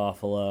Dolphins in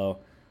Buffalo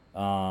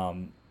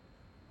with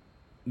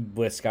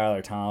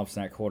Skylar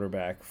Thompson at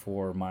quarterback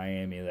for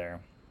Miami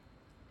there.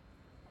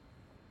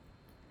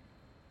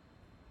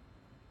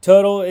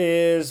 Total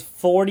is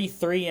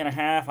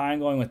 43.5. I'm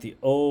going with the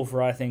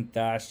over. I think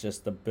that's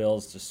just the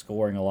Bills just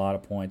scoring a lot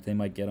of points. They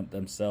might get them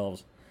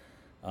themselves.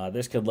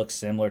 This could look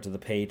similar to the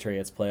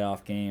Patriots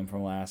playoff game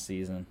from last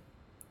season.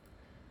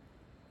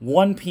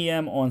 1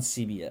 p.m. on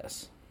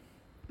CBS.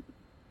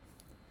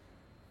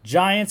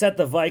 Giants at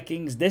the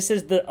Vikings. This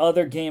is the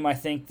other game I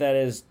think that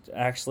is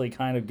actually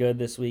kind of good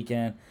this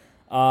weekend.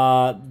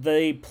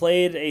 They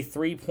played a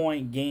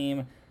 3-point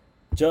game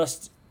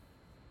just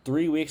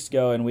 3 weeks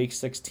ago in Week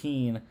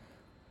 16.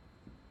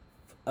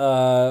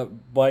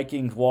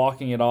 Vikings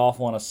walking it off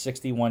on a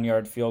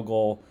 61-yard field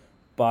goal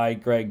by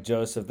Greg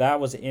Joseph. That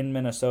was in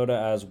Minnesota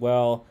as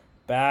well.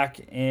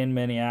 Back in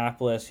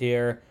Minneapolis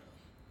here.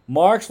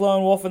 Mark's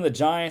lone wolf and the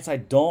Giants, I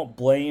don't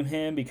blame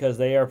him because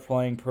they are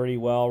playing pretty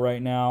well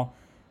right now.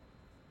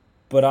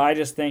 But I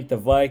just think the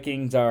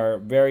Vikings are a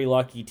very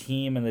lucky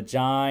team, and the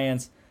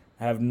Giants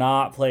have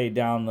not played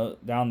down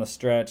the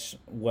stretch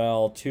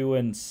well.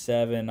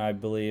 2-7, I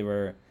believe,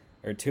 or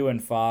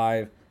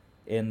 2-5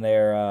 in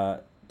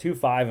their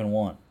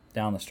 2-5-1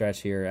 down the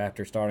stretch here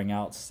after starting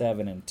out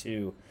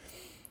 7-2.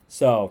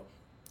 So,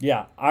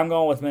 yeah, I'm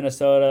going with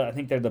Minnesota. I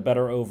think they're the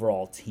better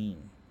overall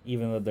team,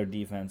 even though their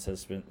defense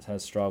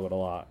has struggled a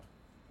lot.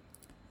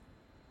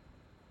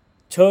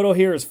 Total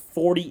here is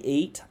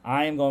 48.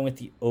 I am going with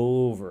the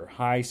over.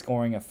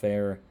 High-scoring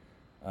affair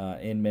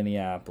in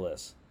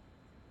Minneapolis.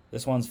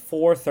 This one's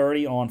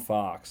 4:30 on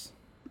Fox.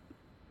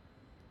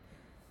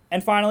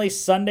 And finally,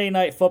 Sunday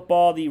Night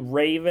Football, the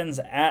Ravens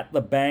at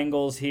the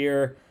Bengals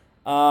here.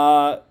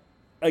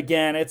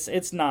 Again,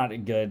 it's not a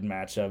good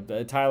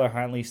matchup. Tyler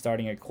Huntley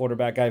starting at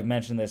quarterback. I've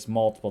mentioned this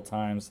multiple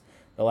times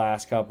the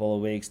last couple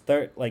of weeks.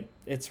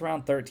 It's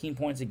around 13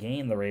 points a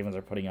game the Ravens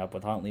are putting up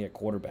with Huntley at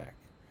quarterback.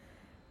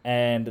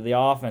 And the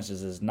offense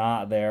is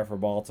not there for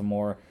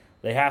Baltimore.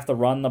 They have to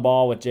run the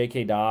ball with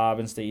J.K.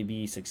 Dobbins to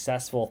be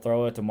successful,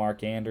 throw it to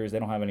Mark Andrews. They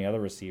don't have any other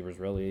receivers,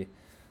 really.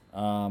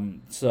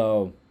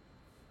 So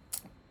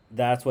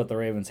that's what the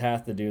Ravens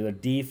have to do. Their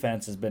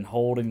defense has been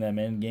holding them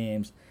in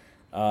games.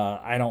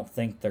 I don't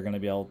think they're going to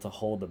be able to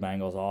hold the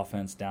Bengals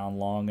offense down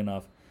long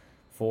enough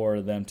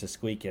for them to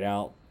squeak it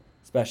out,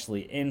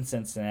 especially in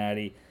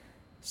Cincinnati.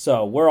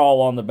 So we're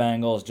all on the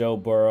Bengals. Joe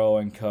Burrow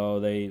and co.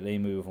 They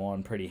move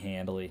on pretty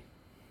handily.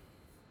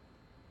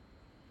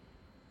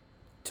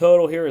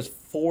 Total here is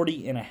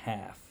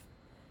 40.5.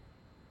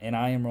 And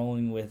I am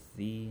rolling with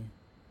the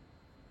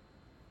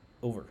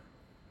over.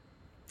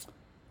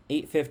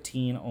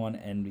 8:15 on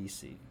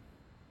NBC.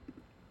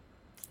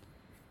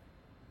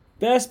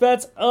 Best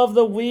bets of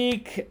the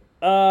week.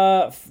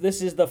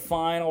 This is the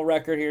final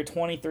record here,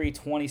 23,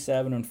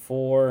 27, and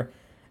 4.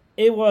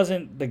 It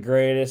wasn't the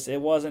greatest. It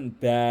wasn't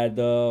bad,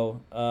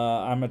 though.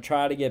 I'm going to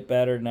try to get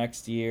better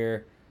next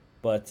year,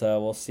 but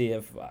we'll see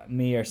if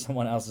me or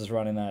someone else is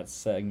running that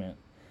segment.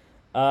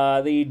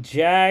 The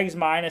Jags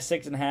minus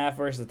 6.5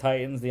 versus the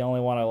Titans. The only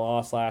one I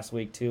lost last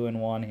week,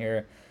 2-1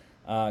 here.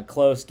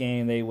 Close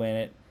game. They win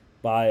it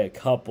by a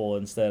couple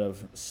instead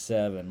of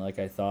 7, like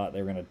I thought.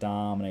 They were going to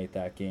dominate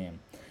that game.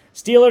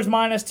 Steelers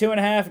minus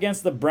 2.5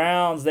 against the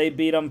Browns. They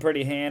beat them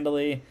pretty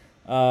handily.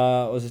 It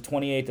was a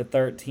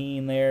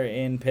 28-13 there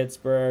in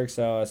Pittsburgh,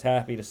 so I was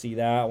happy to see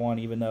that one,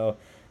 even though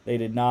they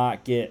did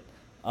not get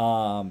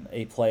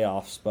a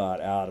playoff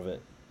spot out of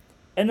it.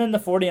 And then the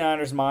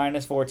 49ers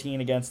minus 14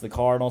 against the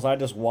Cardinals. I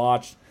just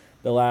watched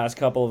the last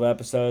couple of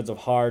episodes of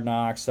Hard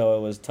Knocks, so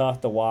it was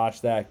tough to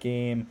watch that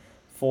game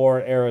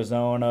for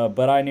Arizona,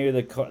 but I knew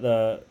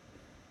the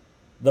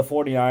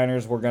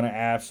 49ers were going to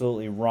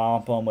absolutely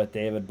romp them with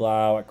David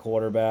Blau at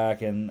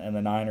quarterback and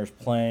the Niners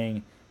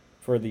playing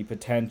for the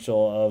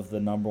potential of the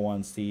number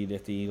 1 seed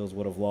if the Eagles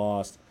would have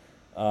lost.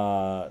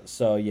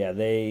 So, yeah,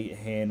 they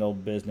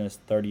handled business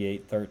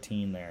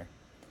 38-13 there.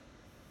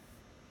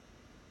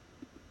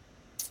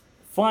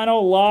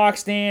 Final lock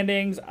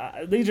standings.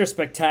 These are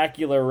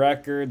spectacular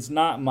records.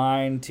 Not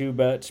mine too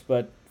much,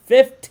 but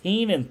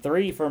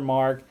 15-3 for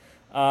Mark.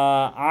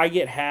 I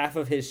get half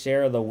of his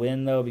share of the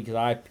win, though, because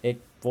I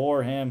picked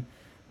for him.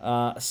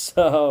 But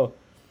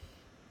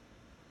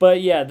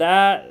yeah,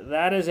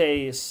 that is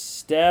a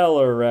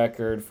stellar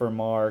record for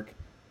Mark.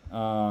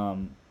 That's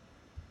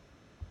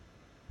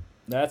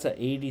an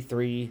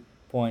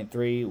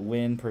 83.3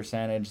 win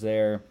percentage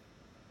there.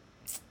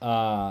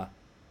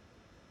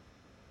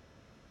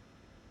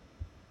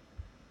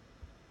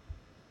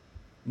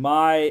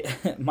 My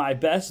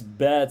best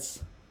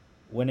bets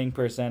winning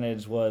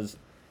percentage was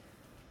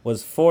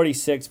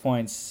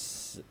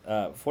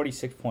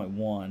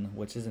 46.1,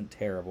 which isn't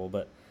terrible,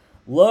 but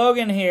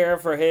Logan here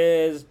for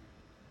his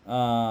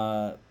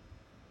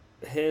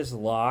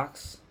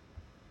locks,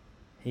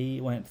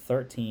 he went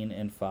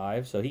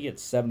 13-5, so he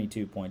gets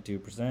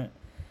 72.2%.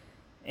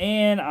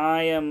 And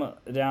I am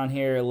down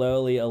here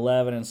lowly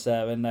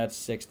 11-7. That's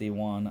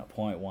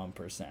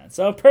 61.1%.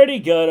 So pretty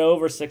good,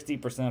 over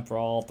 60% for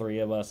all three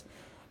of us,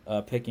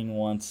 picking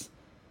one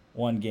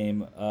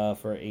game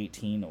for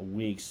 18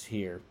 weeks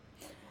here.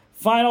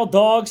 Final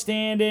dog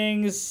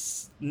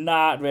standings,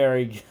 not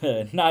very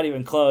good. Not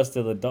even close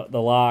to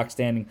the lock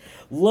standing.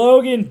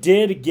 Logan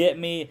did get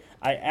me.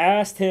 I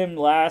asked him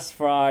last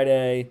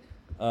Friday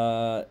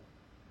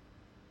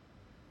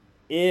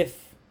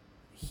if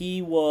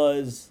he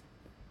was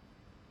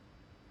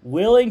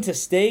willing to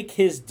stake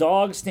his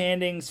dog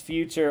standings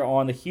future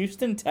on the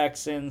Houston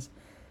Texans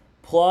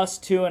plus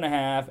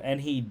 2.5,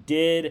 and he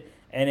did,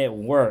 and it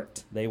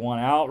worked. They won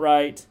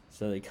outright,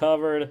 so they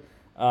covered.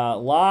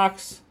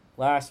 Locks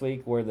last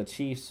week were the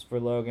Chiefs for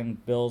Logan,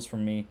 Bills for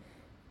me,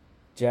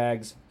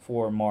 Jags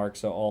for Mark,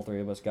 so all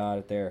three of us got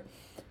it there.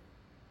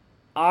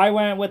 I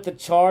went with the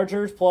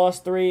Chargers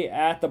plus 3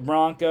 at the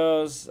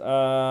Broncos.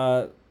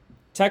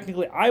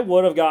 Technically, I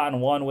would have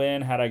gotten one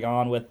win had I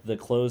gone with the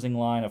closing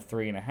line of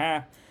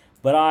 3.5,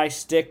 but I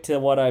stick to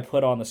what I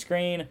put on the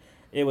screen.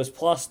 It was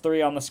plus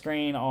 3 on the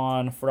screen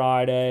on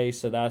Friday,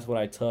 so that's what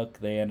I took.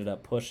 They ended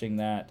up pushing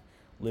that,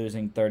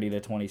 losing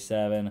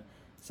 30-27.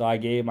 So I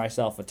gave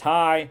myself a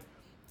tie,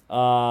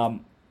 and,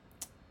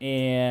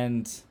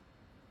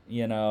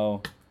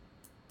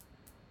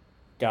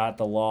 got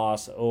the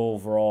loss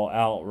overall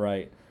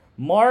outright.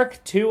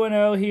 Mark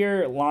 2-0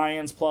 here.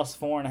 Lions plus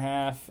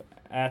 4.5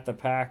 at the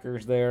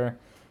Packers there.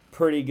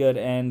 Pretty good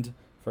end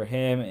for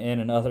him in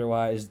an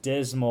otherwise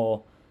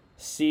dismal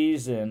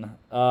season.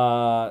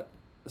 So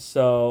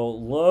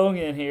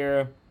Logan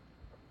here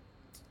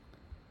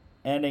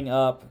ending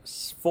up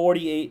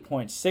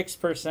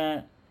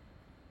 48.6%.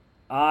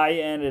 I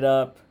ended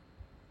up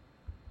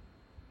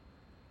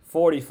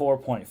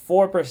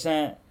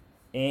 44.4%.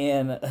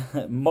 And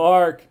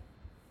Mark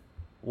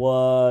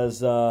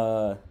was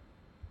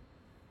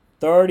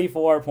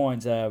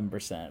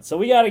 34.7%. So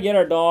we got to get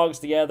our dogs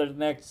together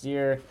next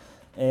year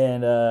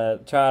and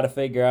try to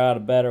figure out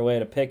a better way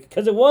to pick,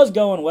 because it was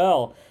going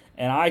well,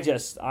 and I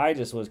just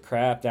was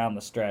crap down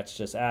the stretch,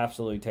 just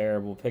absolutely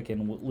terrible,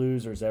 picking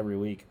losers every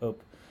week.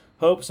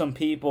 Hope some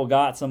people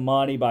got some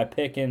money by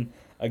picking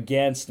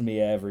against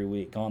me every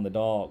week on the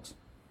dogs.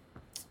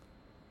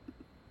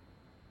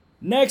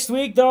 Next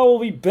week, though, we'll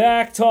be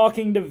back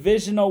talking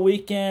divisional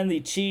weekend.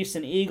 The Chiefs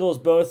and Eagles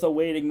both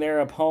awaiting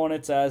their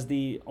opponents as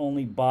the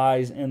only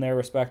byes in their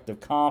respective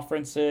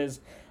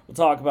conferences. We'll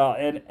talk about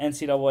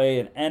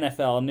NCAA and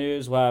NFL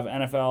news. We'll have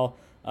NFL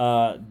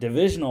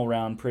divisional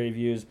round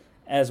previews,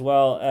 as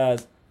well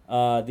as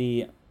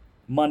the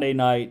Monday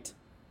night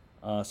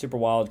Super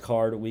Wild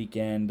Card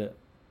weekend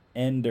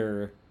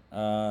ender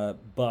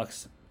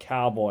Bucks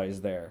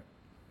Cowboys there.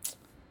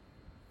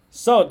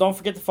 So don't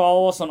forget to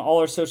follow us on all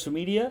our social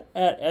media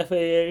at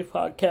FAA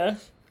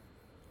Podcast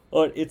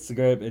on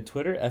Instagram and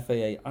Twitter.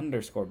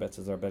 FAA_bets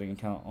is our betting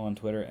account on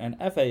Twitter, and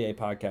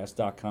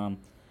FAApodcast.com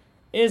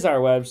is our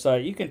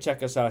website. You can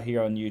check us out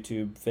here on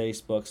YouTube,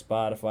 Facebook,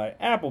 Spotify,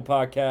 Apple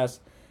Podcasts,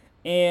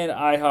 and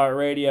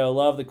iHeartRadio.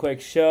 Love the quick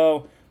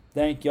show.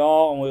 Thank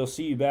y'all, and we'll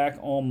see you back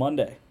on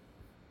Monday.